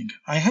writing.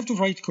 I have to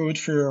write code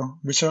for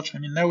research. I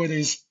mean,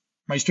 nowadays,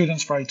 my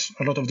students write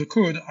a lot of the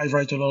code. I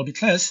write a little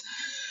bit less.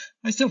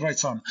 I still write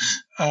some,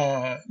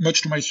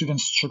 much to my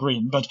students'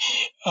 chagrin, but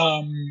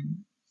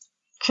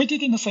treat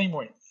it in the same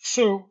way.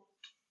 So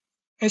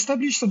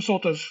establish some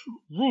sort of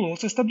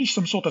rules, establish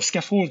some sort of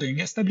scaffolding,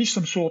 establish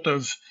some sort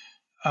of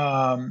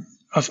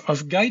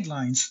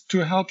guidelines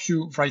to help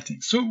you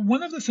writing. So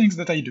one of the things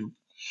that I do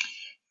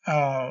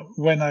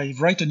when I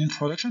write an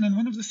introduction, and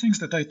one of the things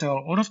that I tell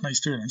all of my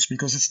students,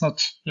 because it's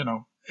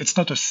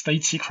not a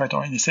state secret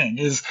or anything,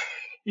 is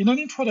in an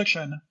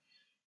introduction,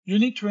 you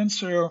need to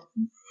answer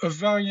a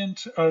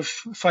variant of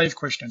 5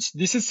 questions.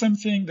 This is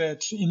something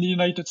that in the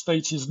United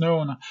States is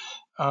known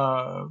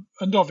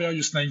under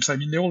various names. I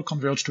mean, they all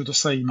converge to the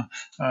same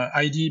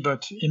ID,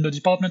 but in the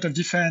Department of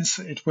Defense,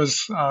 it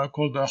was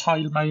called the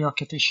Heil-Meyer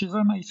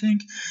Catechism, I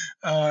think.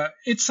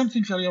 It's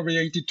something very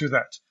related to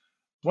that.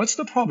 What's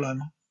the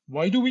problem?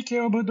 Why do we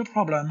care about the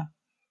problem?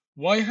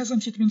 Why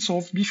hasn't it been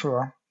solved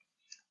before?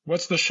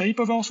 What's the shape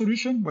of our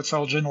solution? What's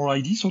our general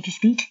ID, so to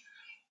speak?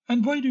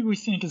 And why do we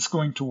think it's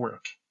going to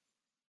work?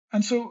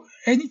 And so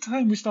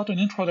anytime we start an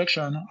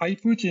introduction, I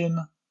put in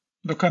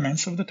the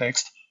comments of the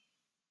text.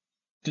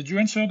 Did you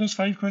answer those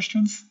 5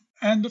 questions?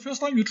 And the first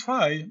time you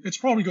try, it's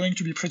probably going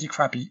to be pretty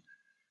crappy.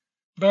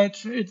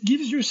 But it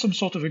gives you some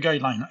sort of a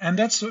guideline. And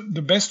that's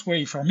the best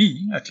way for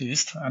me, at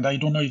least. And I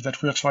don't know if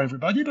that works for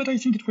everybody, but I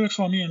think it works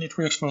for me and it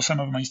works for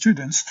some of my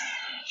students.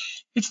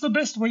 It's the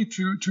best way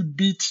to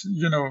beat,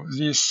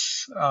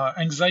 this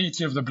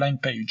anxiety of the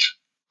blank page.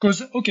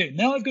 Because, okay,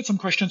 now I've got some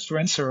questions to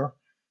answer.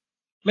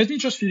 let me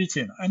just fill it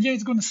in. And yeah,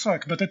 it's going to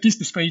suck, but at least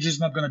this page is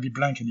not going to be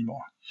blank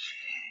anymore.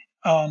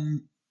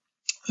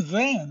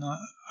 Then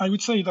I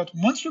would say that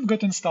once you've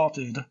gotten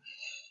started,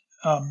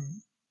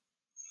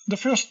 the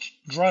first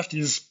draft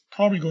is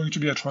probably going to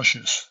be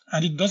atrocious.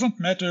 And it doesn't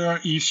matter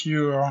if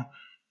you're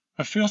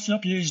a first-year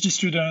PhD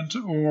student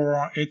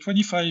or a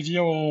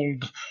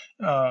 25-year-old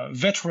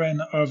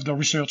veteran of the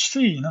research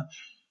scene,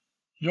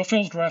 your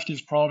first draft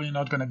is probably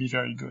not going to be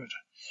very good.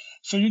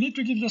 So you need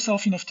to give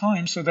yourself enough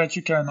time so that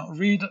you can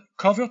read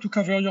cover to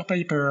cover your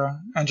paper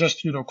and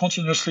just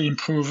continuously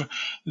improve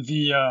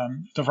the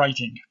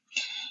writing.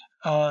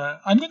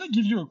 I'm going to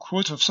give you a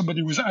quote of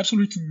somebody who's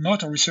absolutely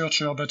not a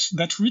researcher, but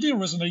that really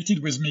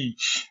resonated with me.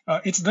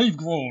 It's Dave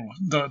Grohl,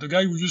 the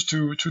guy who used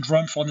to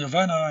drum for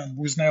Nirvana and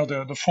who's now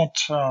the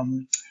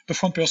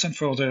front person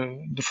for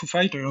the Foo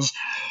Fighters.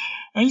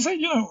 And he said,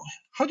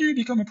 how do you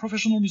become a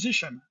professional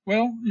musician?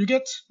 Well, you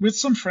get with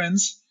some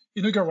friends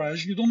in a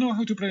garage, you don't know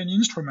how to play an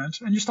instrument,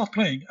 and you start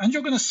playing, and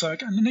you're going to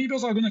suck, and the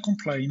neighbors are going to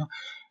complain,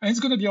 and it's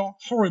going to be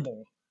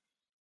horrible.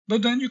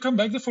 But then you come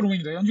back the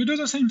following day, and you do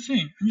the same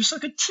thing, and you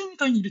suck a teeny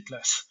tiny bit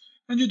less,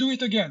 and you do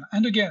it again,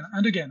 and again,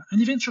 and again,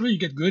 and eventually you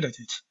get good at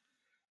it.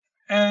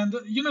 And,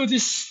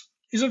 this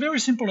is a very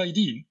simple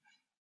idea,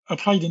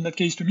 applied in that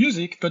case to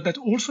music, but that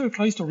also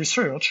applies to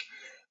research,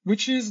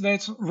 which is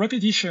that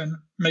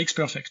repetition makes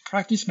perfect.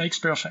 Practice makes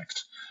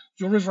perfect.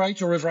 You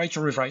rewrite,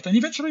 and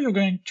eventually you're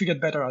going to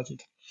get better at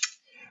it.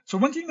 So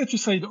one thing that you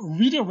said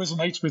really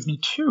resonates with me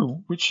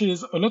too, which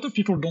is a lot of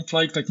people don't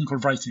like technical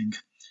writing.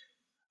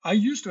 I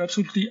used to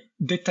absolutely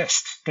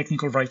detest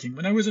technical writing.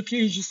 When I was a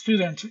PhD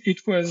student,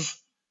 it was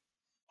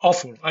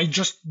awful. I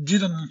just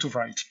didn't want to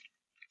write.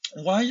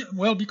 Why?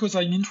 Well, because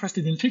I'm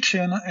interested in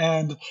fiction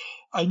and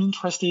I'm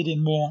interested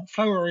in more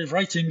flowery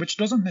writing, which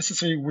doesn't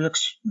necessarily work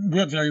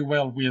very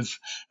well with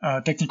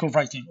technical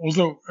writing.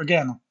 Although,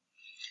 again,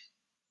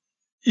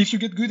 if you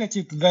get good at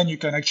it, then you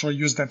can actually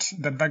use that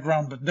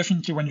background. But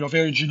definitely when you're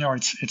very junior,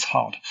 it's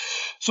hard.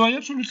 So I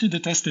absolutely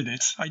detested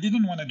it. I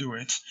didn't want to do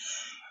it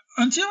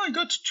until I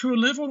got to a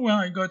level where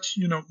I got,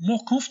 more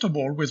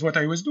comfortable with what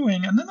I was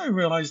doing. And then I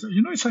realized,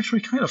 it's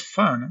actually kind of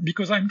fun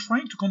because I'm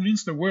trying to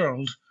convince the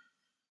world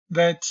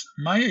that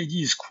my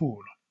idea is cool.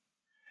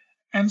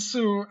 And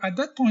so at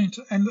that point,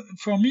 and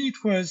for me,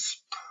 it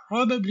was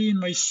probably in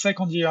my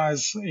second year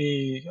as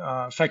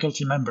a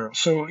faculty member.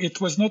 So it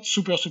was not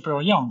super,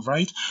 super young,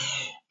 right?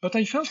 But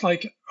I felt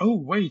like, oh,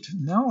 wait,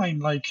 now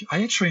I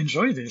actually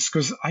enjoy this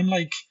because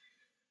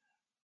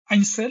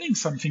I'm selling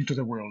something to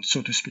the world,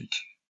 so to speak.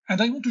 And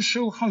I want to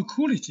show how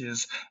cool it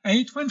is. And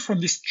it went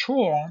from this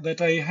chore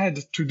that I had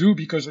to do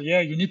because,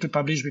 you need to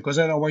publish because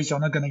otherwise you're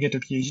not going to get a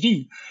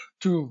PhD,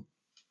 to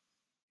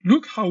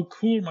look how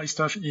cool my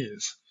stuff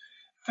is.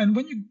 And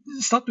when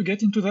you start to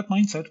get into that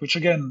mindset, which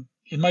again,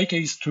 in my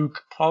case,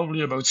 took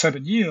probably about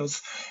 7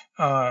 years,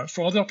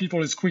 for other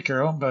people it's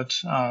quicker, but,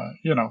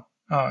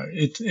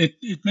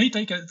 it may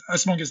take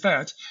as long as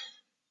that,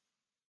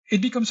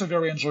 it becomes a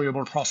very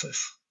enjoyable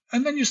process.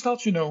 And then you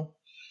start,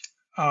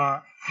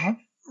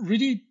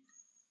 really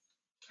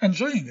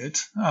enjoying it.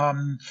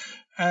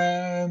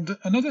 And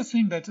another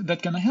thing that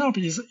can help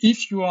is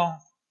if you are,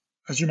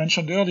 as you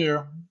mentioned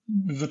earlier,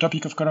 the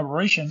topic of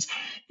collaborations,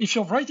 if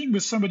you're writing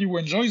with somebody who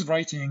enjoys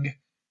writing,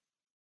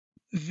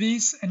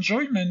 this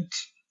enjoyment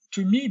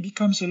to me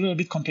becomes a little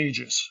bit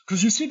contagious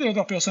because you see the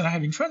other person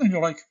having fun and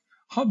you're like,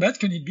 how bad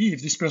can it be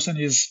if this person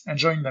is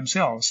enjoying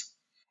themselves?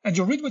 And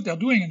you read what they're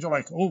doing and you're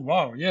like, oh,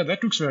 wow, yeah,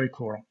 that looks very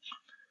cool.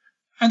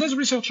 And as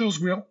researchers,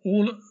 we're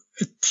all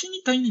a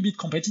teeny tiny bit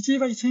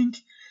competitive, I think.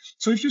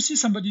 So if you see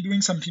somebody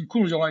doing something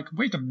cool, you're like,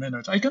 wait a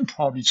minute, I can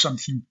probably do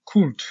something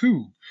cool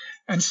too.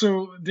 And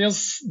so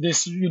there's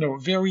this,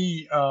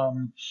 very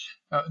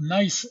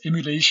nice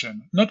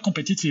emulation, not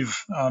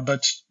competitive,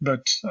 but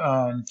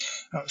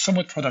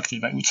somewhat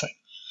productive, I would say.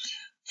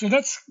 So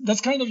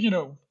that's kind of,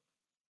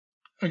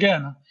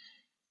 again,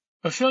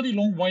 a fairly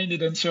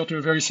long-winded answer to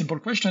a very simple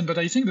question, but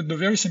I think that the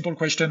very simple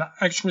question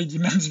actually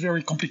demands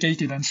very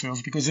complicated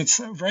answers because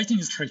writing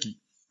is tricky.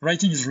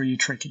 Writing is really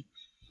tricky.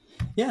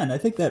 Yeah, and I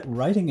think that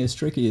writing is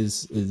tricky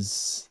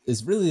is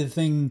really the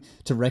thing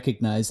to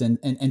recognize,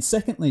 and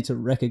secondly, to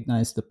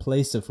recognize the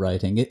place of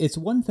writing. It's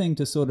one thing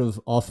to sort of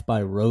off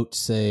by rote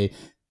say,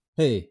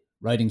 hey,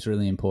 writing's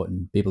really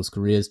important, people's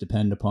careers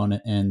depend upon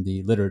it, and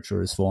the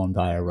literature is formed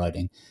via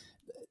writing.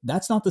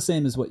 That's not the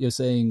same as what you're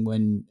saying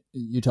when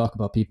you talk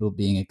about people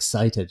being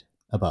excited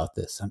about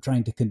this. I'm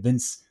trying to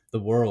convince the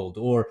world,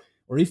 or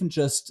even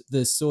just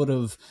this sort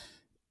of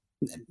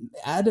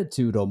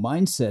attitude or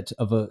mindset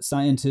of a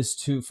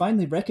scientist who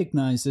finally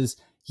recognizes,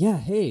 yeah,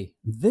 hey,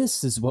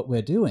 this is what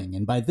we're doing.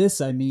 And by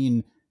this, I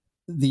mean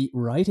the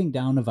writing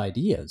down of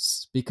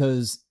ideas,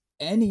 because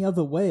any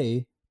other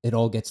way, it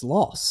all gets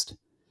lost.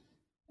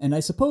 And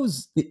I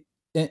suppose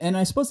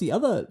the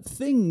other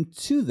thing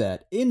to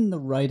that in the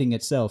writing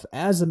itself,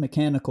 as a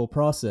mechanical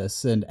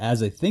process and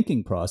as a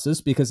thinking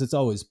process, because it's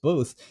always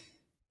both,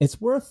 it's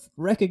worth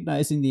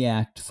recognizing the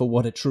act for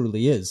what it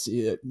truly is.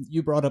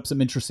 You brought up some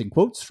interesting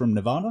quotes from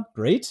Nirvana.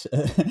 Great.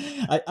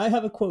 I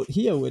have a quote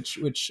here which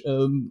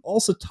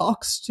also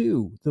talks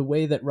to the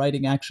way that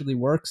writing actually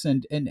works.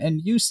 And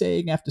you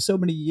saying after so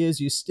many years,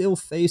 you still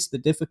face the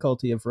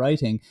difficulty of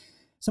writing.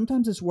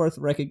 Sometimes it's worth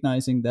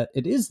recognizing that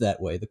it is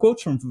that way. The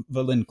quote's from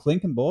Verlin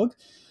Klinkenborg,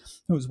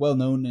 who's well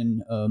known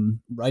in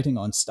writing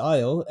on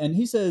style. And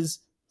he says,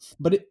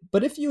 But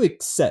if you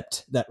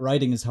accept that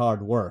writing is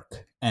hard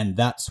work, and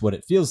that's what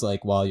it feels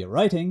like while you're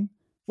writing,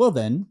 well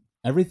then,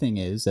 everything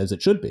is as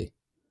it should be.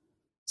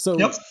 So,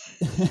 Yep.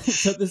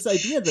 So this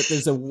idea that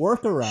there's a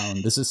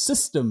workaround, there's a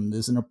system,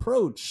 there's an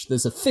approach,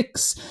 there's a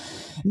fix,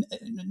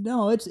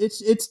 no,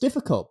 it's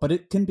difficult, but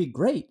it can be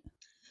great.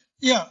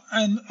 Yeah,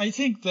 and I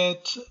think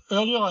that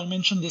earlier I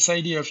mentioned this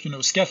idea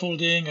of,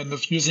 scaffolding and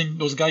of using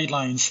those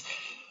guidelines.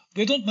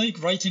 They don't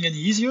make writing any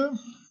easier.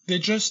 They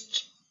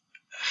just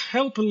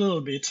help a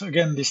little bit.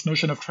 Again, this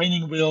notion of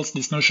training wheels,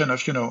 this notion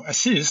of,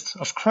 assist,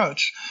 of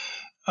crutch.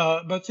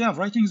 But yeah,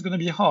 writing is going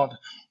to be hard.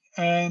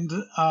 And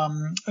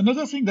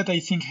another thing that I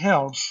think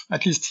helps,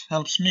 at least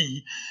helps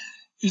me,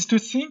 is to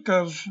think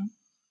of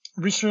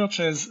research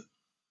as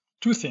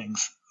two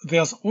things.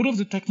 There's all of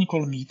the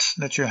technical meat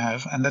that you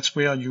have, and that's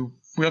where you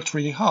worked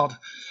really hard.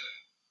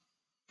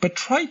 But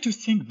try to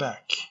think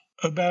back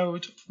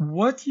about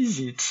what is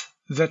it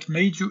that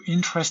made you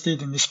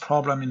interested in this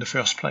problem in the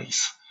first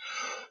place.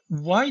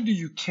 Why do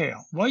you care?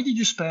 Why did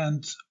you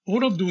spend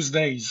all of those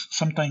days,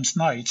 sometimes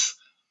nights,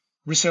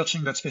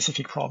 researching that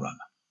specific problem?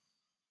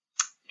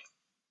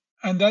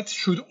 And that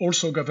should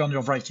also govern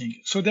your writing.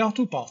 So there are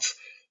two parts.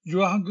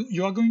 You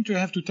are going to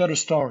have to tell a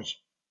story.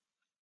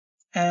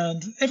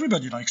 And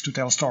everybody likes to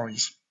tell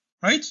stories,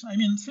 right? I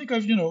mean, think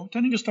of,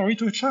 telling a story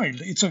to a child.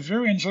 It's a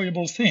very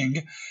enjoyable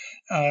thing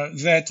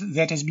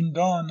that has been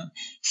done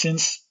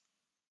since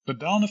the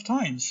dawn of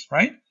times,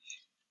 right?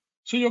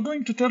 So you're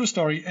going to tell a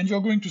story, and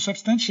you're going to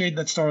substantiate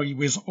that story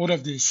with all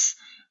of this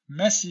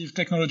massive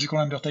technological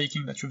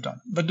undertaking that you've done.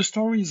 But the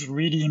story is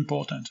really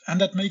important, and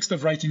that makes the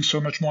writing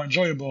so much more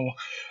enjoyable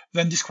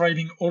than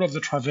describing all of the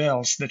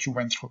travails that you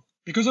went through.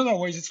 Because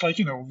otherwise, it's like,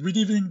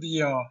 reliving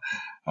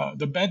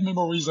the bad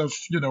memories of,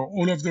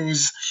 all of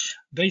those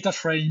data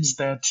frames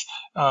that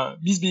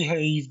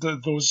misbehaved,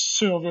 those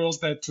servers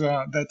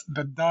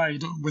that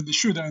died when they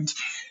shouldn't.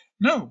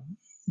 No,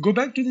 go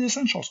back to the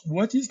essentials.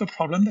 What is the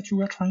problem that you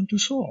were trying to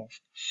solve?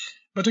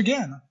 But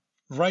again,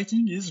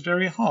 writing is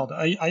very hard.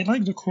 I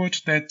like the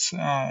quote that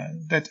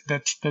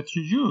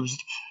you used.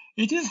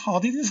 It is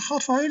hard. It is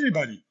hard for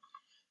everybody.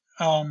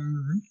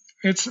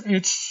 It's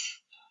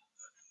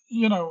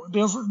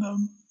there's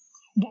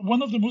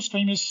one of the most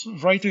famous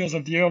writers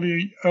of the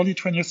early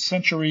 20th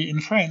century in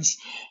France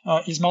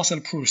is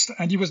Marcel Proust,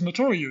 and he was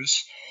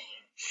notorious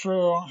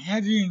for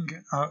having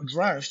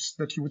drafts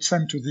that he would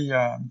send to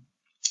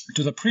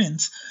the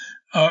print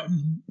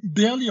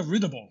barely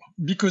readable,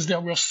 because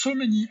there were so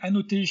many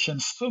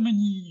annotations, so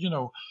many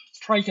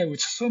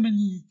strikeouts, so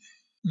many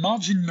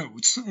margin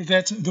notes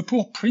that the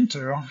poor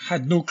printer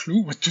had no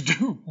clue what to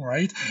do,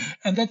 right?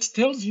 And that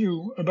tells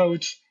you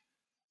about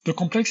the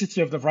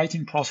complexity of the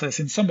writing process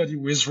in somebody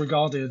who is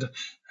regarded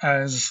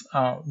as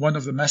one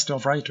of the master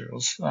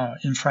writers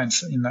in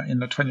France in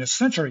the 20th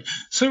century.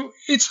 So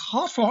it's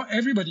hard for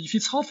everybody. If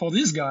it's hard for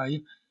this guy,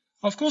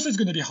 of course it's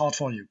going to be hard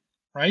for you,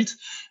 right?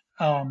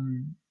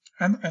 And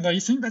I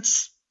think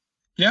it's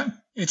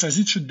as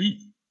it should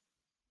be.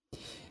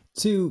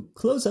 To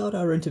close out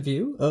our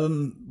interview,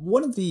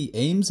 one of the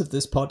aims of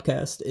this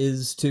podcast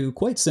is to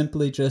quite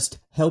simply just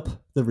help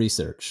the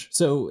research.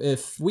 So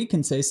if we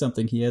can say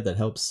something here that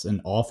helps an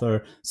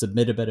author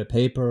submit a better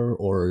paper,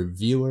 or a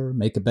reviewer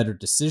make a better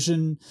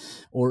decision,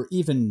 or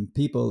even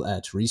people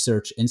at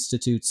research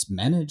institutes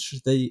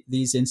manage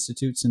these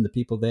institutes and the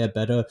people there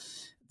better,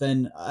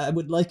 then I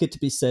would like it to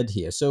be said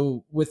here.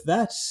 So with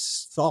that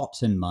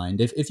thought in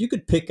mind, if you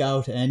could pick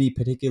out any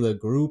particular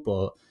group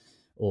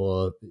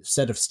or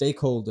set of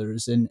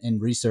stakeholders in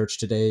research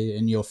today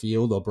in your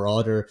field or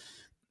broader,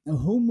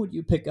 whom would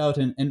you pick out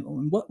and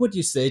what would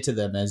you say to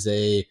them as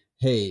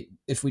hey,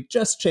 if we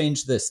just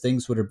change this,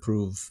 things would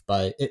improve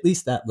by at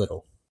least that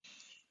little?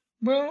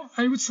 Well,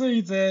 I would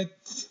say that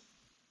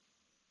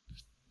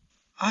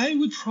I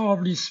would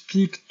probably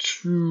speak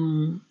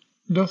to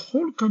the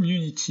whole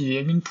community.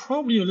 I mean,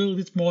 probably a little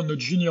bit more on the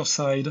junior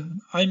side.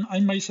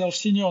 I'm myself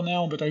senior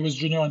now, but I was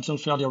junior until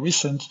fairly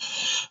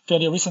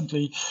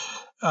recently.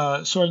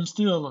 So I'm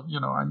still,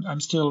 I'm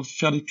still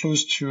fairly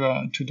close to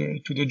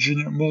the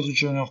junior, more the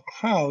junior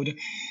crowd.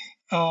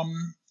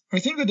 I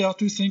think that there are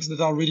two things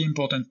that are really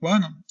important.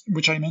 One,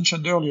 which I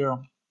mentioned earlier,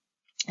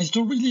 is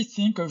to really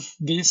think of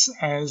this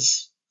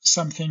as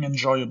something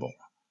enjoyable.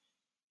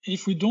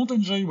 If we don't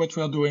enjoy what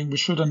we are doing, we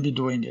shouldn't be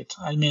doing it.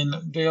 I mean,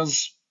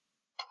 there's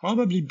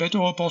probably better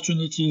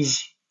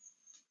opportunities,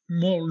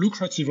 more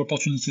lucrative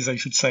opportunities, I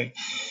should say,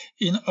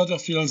 in other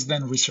fields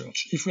than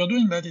research. If we're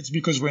doing that, it's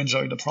because we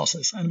enjoy the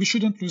process, and we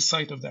shouldn't lose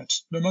sight of that.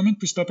 The moment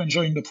we stop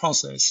enjoying the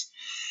process,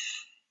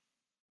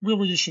 we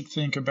really should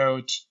think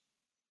about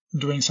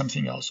doing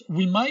something else.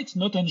 We might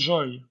not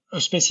enjoy a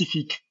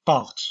specific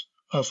part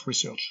of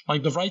research.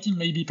 Like the writing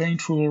may be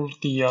painful,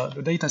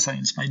 the data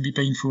science might be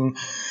painful,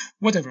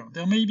 whatever.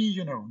 There may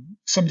be,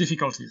 some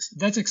difficulties.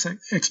 That's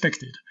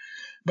expected.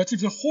 But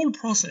if the whole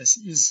process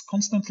is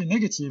constantly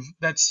negative,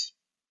 that's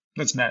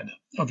bad,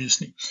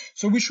 obviously.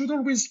 So we should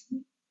always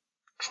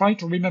try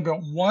to remember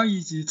why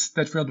is it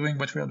that we are doing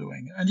what we are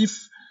doing. And if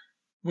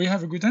we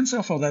have a good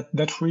answer for that,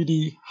 that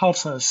really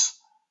helps us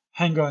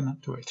hang on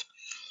to it.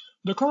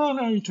 The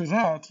corollary to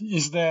that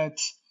is that,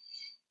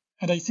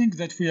 and I think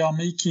that we are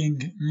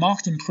making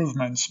marked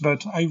improvements,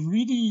 but I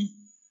really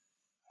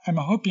am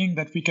hoping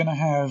that we can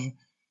have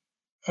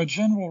a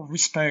general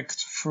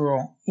respect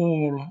for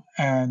all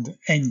and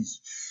any.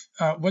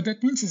 What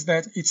that means is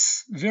that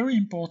it's very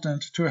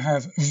important to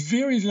have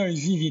very, very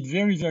vivid,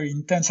 very, very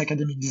intense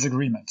academic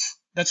disagreements.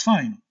 That's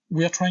fine.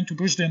 We are trying to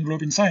push the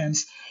envelope in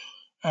science,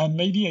 and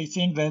maybe I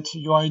think that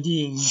your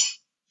idea is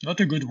not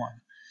a good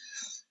one.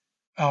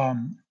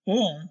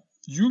 Or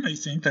you may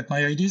think that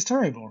my idea is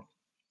terrible.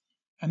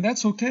 And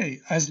that's okay,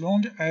 as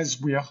long as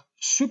we are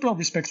super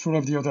respectful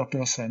of the other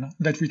person,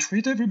 that we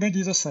treat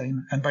everybody the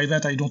same. And by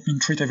that, I don't mean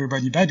treat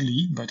everybody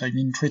badly, but I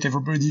mean treat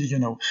everybody,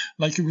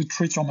 like you would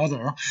treat your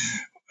mother.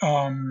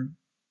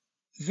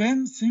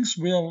 Then things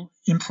will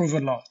improve a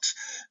lot.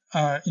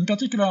 In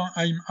particular,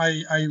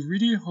 I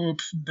really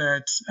hope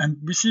that, and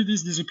we see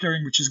this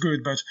disappearing, which is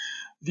good, but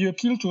the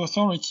appeal to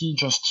authority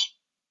just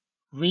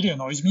really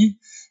annoys me.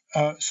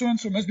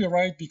 So-and-so must be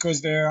right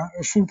because they're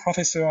a full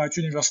professor at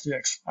University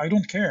X. I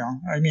don't care.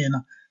 I mean,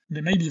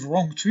 they may be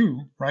wrong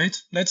too, right?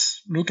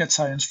 Let's look at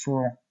science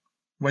for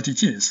what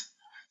it is.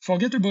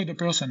 Forget about the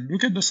person.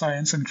 Look at the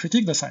science and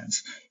critique the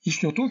science.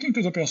 If you're talking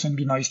to the person,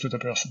 be nice to the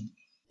person.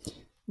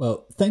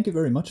 Well, thank you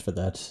very much for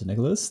that,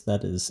 Nicolas.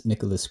 That is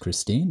Nicolas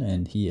Christin,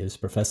 and he is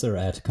professor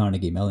at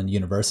Carnegie Mellon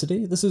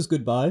University. This is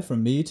goodbye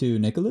from me to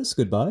Nicolas.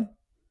 Goodbye.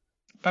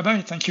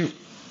 Bye-bye. Thank you.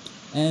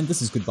 And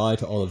this is goodbye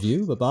to all of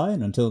you. Bye-bye.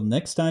 And until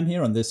next time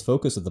here on this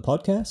focus of the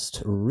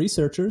podcast,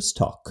 Researchers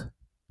Talk.